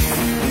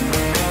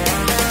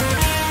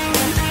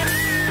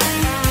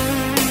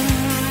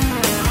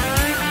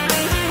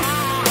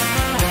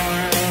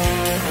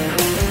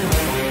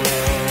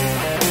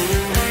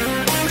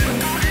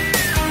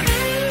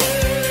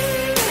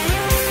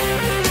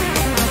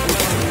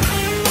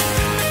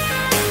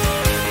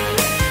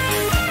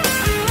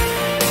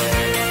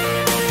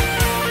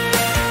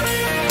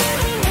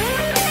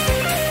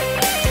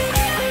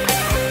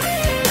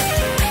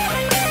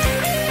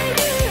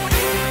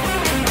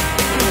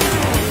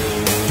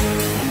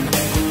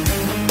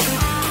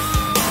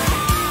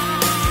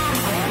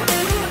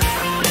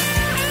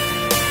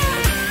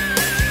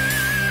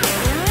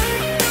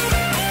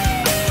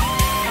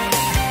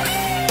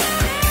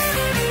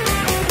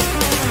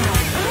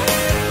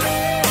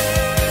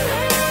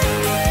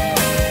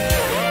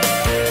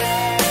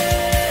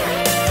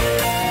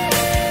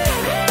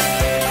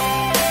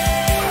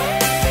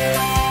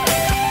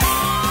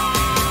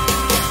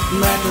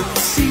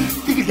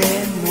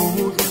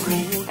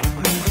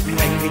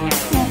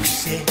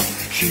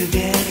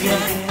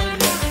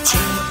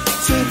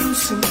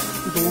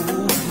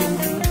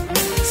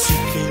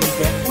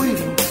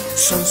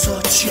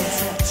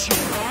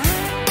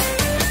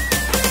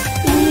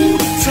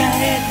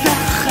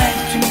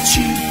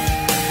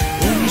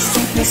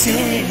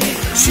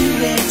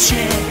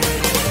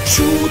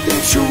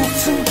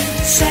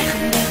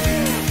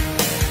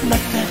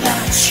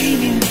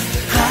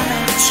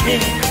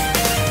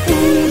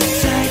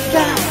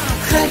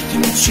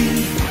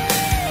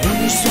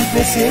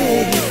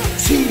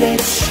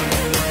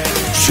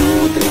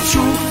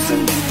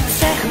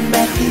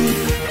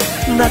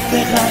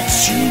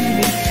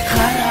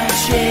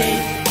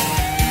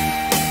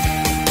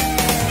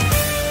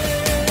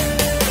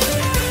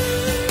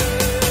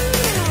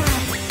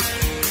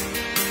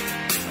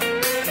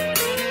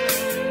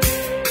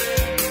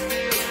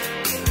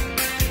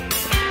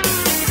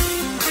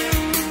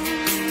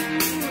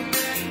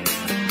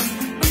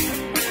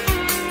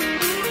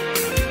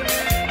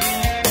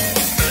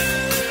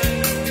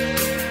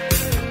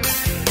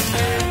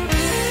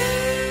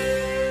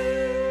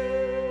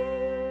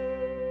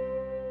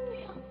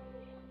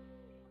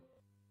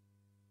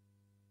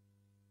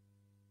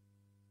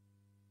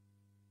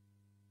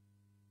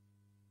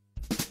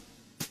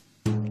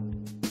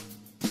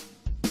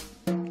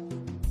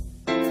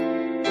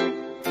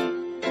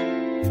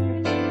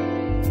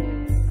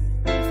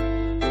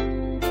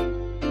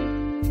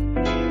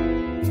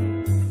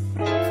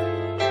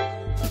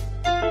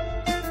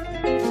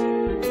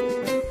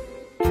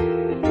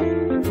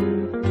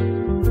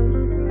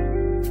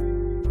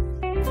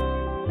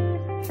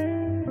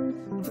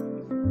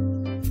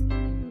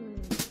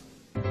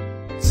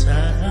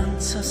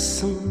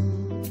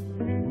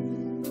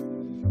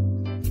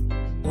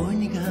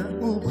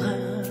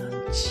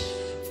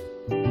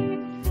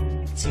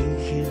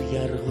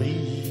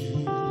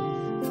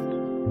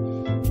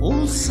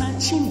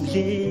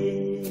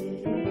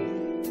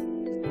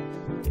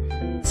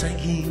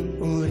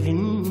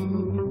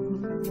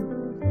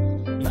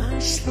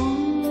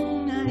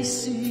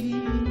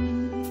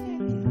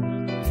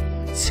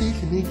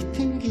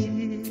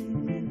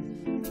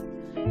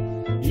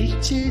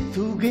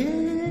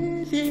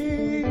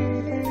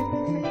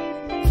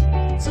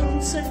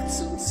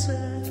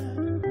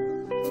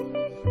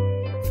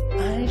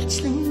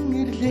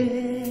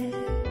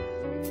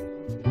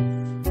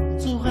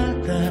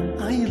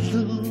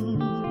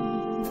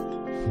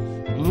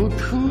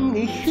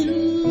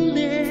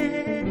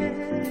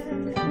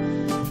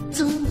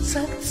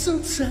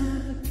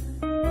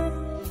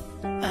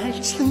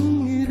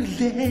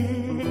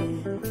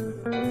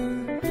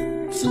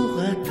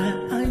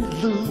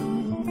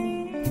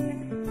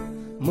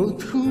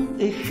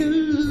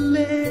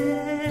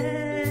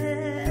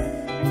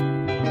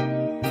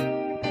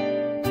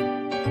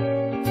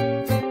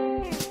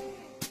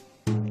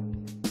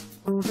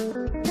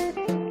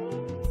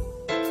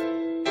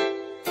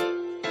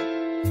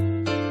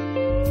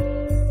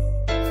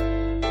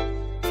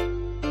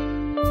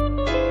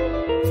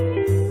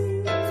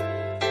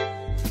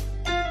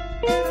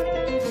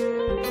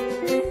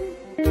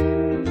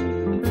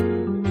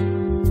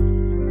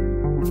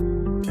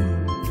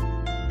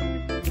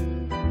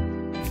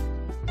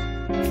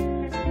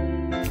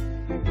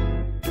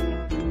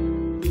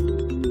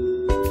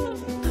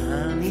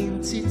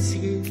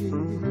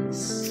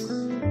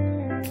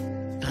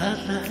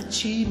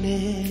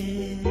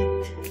чинээд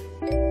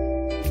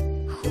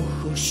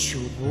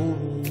хөхөшөө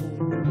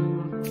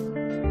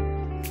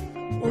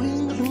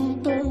уйнрун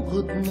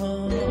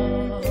донгодноо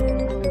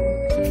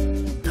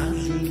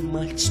талын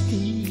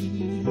малчти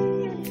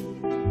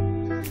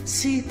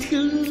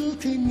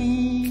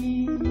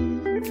сэтгэлтэний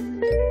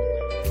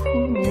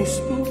хүмүүс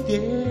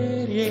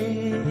бүгдээрээ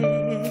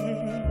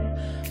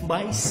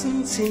байсан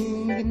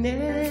цэнгэнэ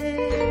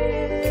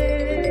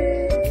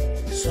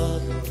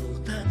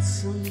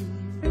содотацсан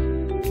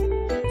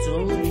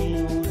зуны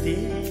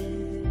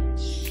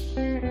үдэж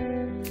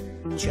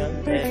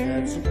чамтай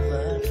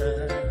зүгата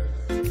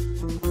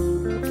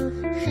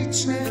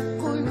хичнээн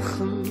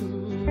гойхон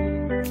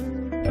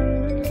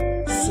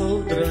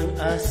содран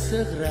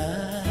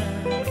асграа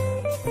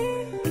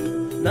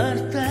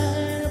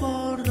нартай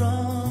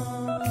бороо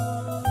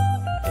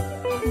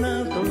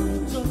надад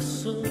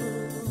зогсоо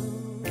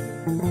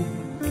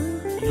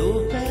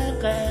юутай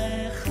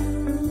гайхан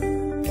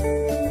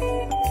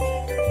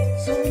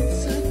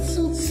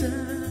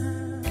цуцаа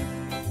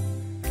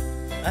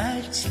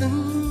альцсан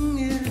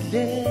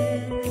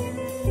ирлээ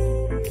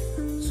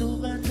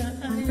зугата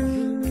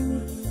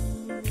айлуу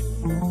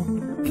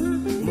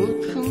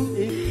мутхан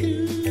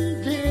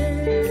эхэлдээ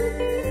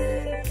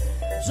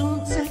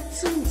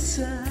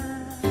цуцаа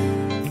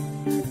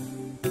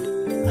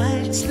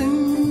альцсан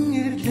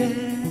ирлээ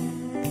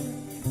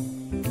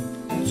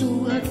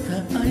зугата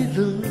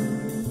айлуу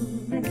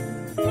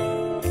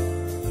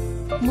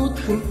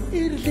мутхан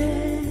ирлээ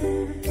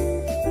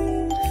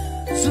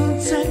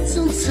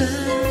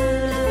цуцаа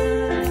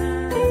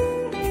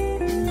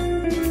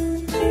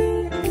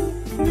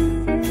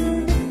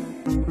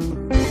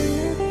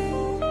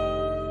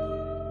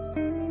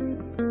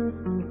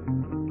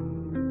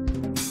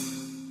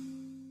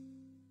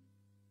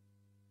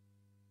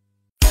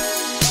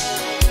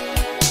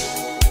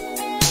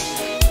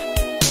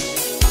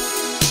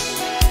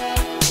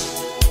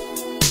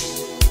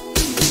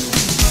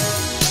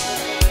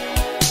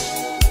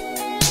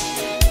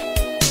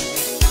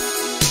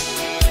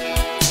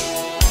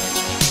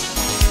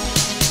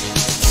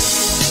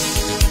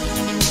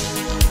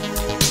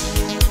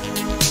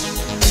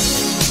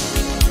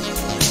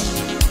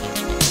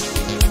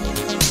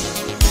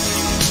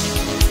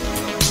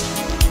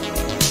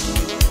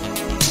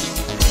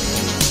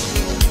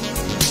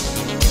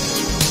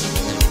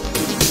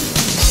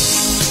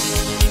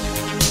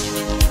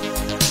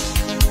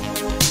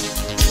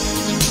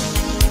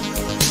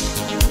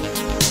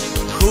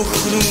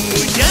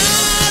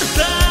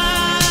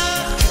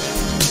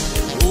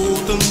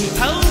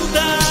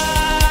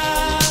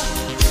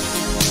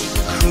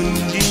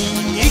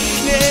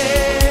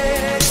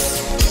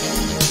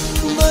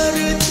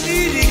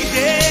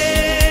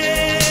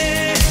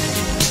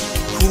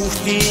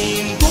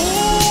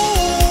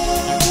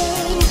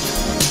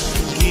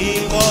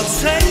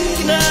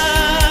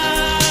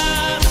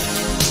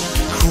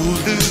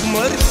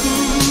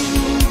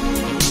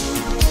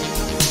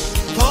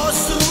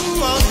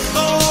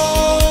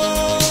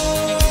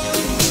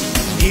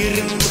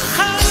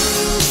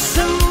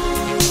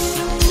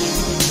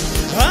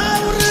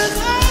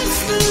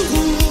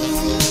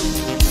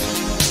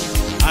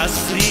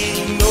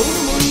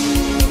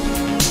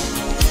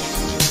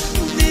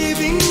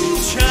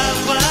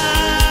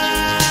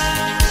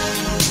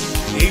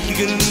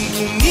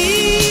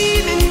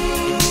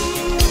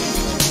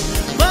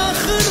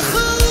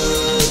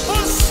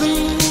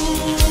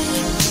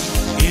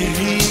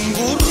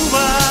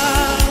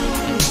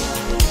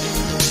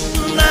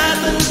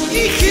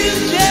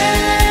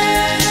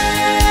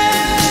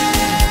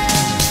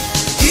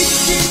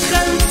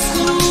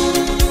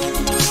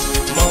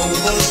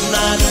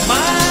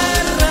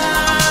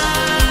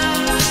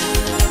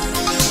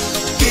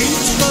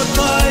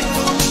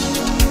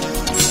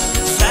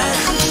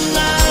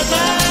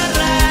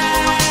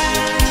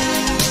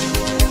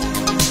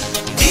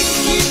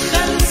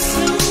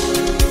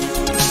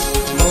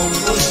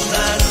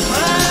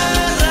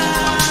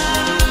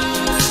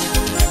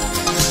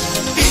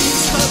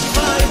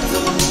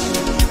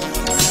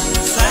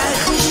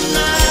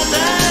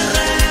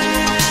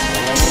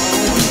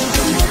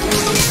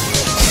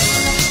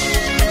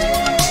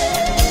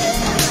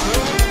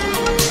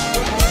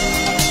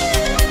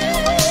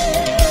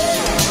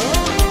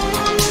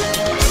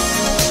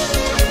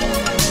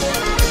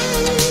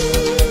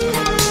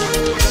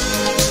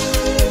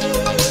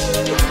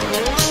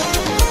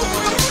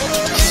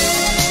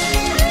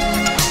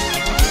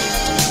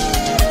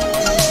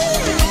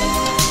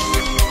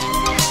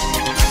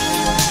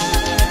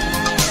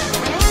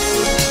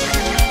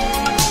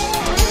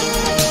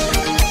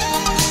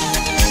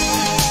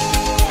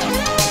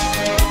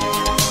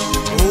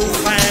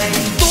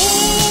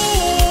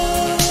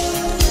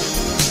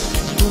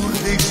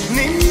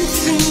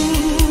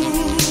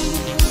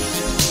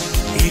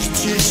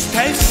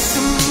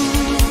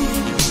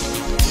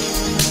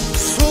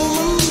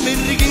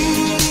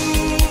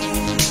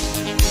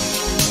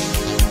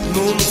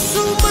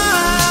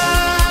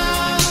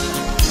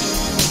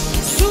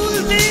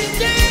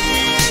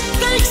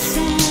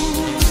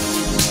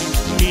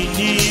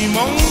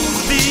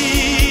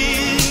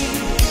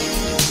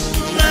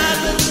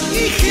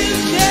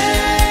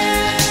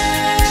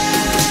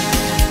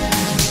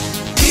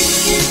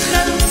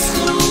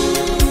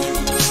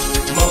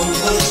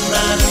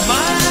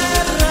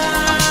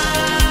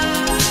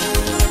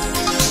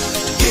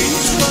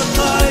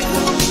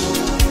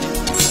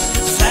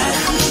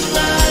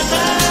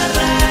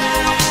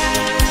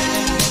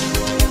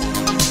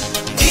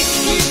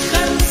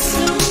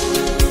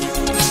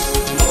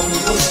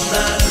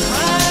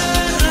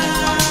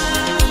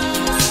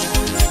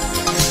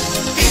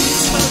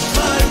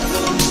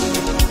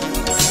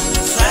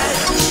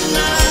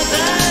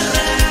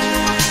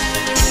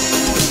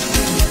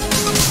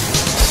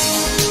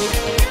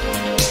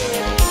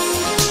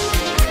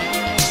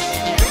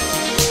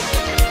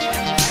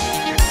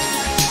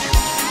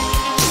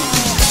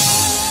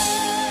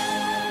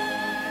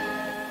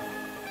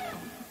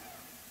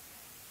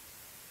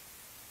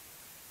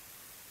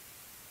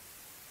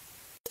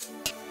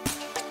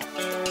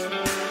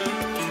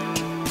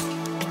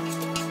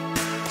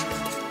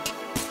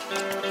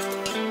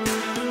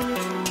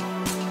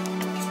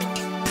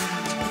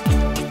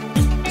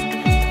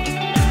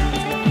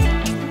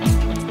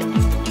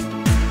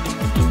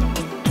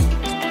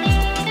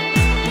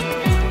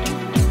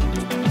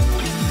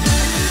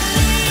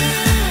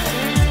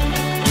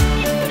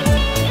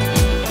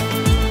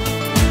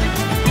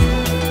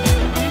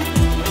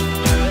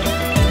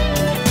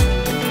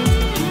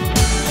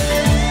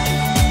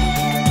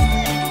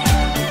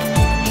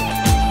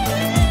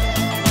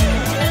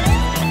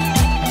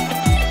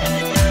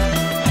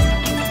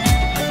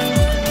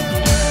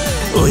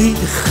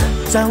Ойх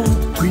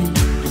завгүй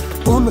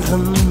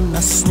унган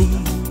насны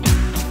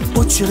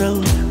учрал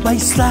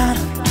баяслаар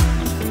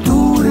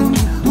дүүрэн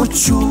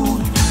мөчүү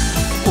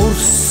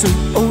урсан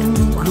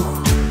өнгөрөх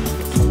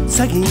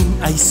цагийн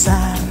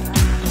аясаар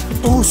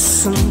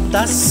усан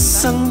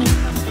дасан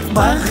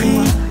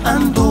багын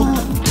андуул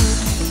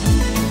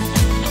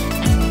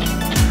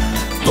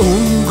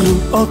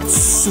өнгөрөн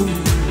одсон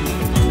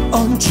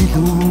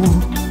онжилүү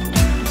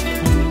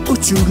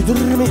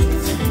өчигдэрмэт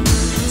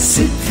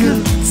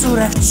сэтгэл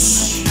зурагч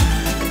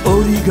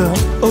өөрийгөө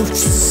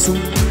өөрчилсөн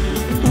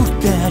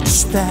үртэй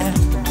ажтай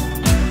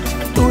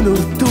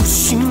өнөр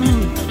төвшин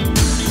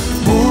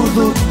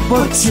бүрдөө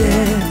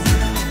бочээ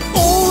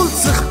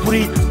уулзах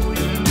бүрийг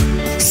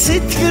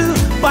сэтгэл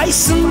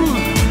баясан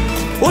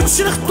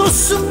учрах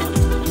тусан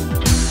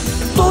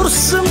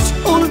дурсамж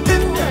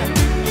үлдэн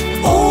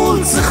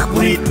уулзах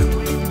бүрийг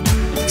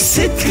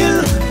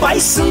сэтгэл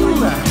баясан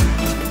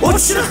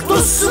учрах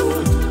тусан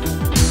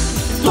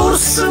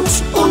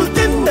дурсамж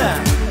үлдэн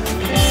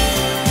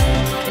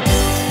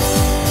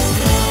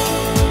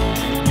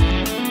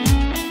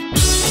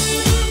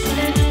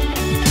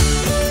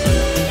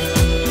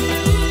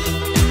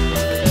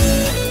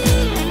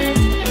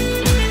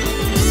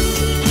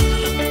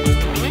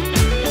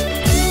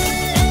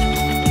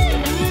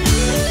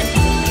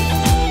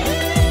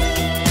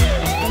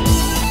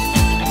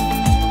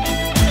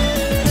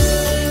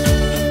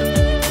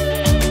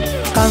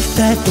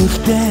галтай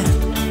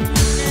үлдээ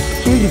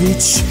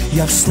эрвэж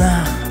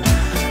явснаа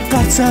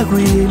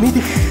гацаагүй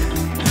мэдэх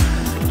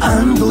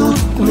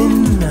андууд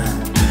минь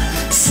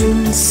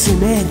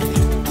сэнсэмэр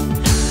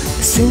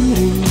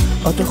сэнрин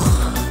одох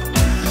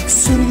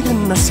сэргэн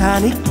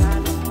насаныг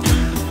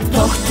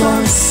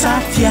доктор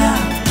сатя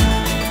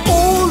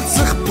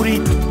уулзах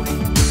бүрийг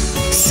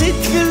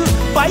сэтгэл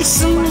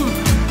баясан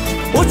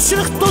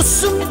учрах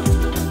тусан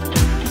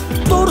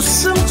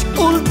дурсамж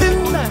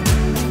үлдэн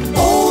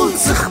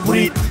уулзах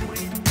бүрийг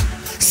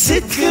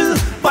сэтгэл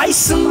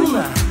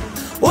баясан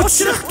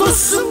учрах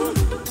тусан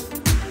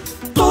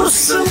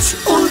дурсамж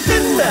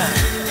үлдэн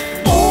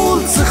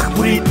уулзах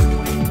бүрийг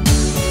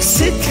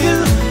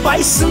сэтгэл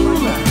баясан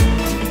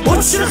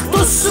учрах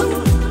тусан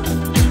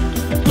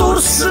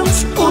дурсамж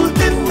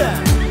үлдэн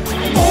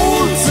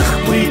уулзах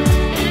бүрийг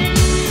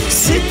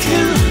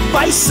сэтгэл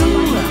баясан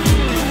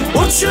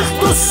учрах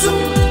тусан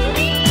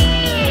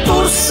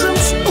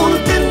дурсамж үлдэн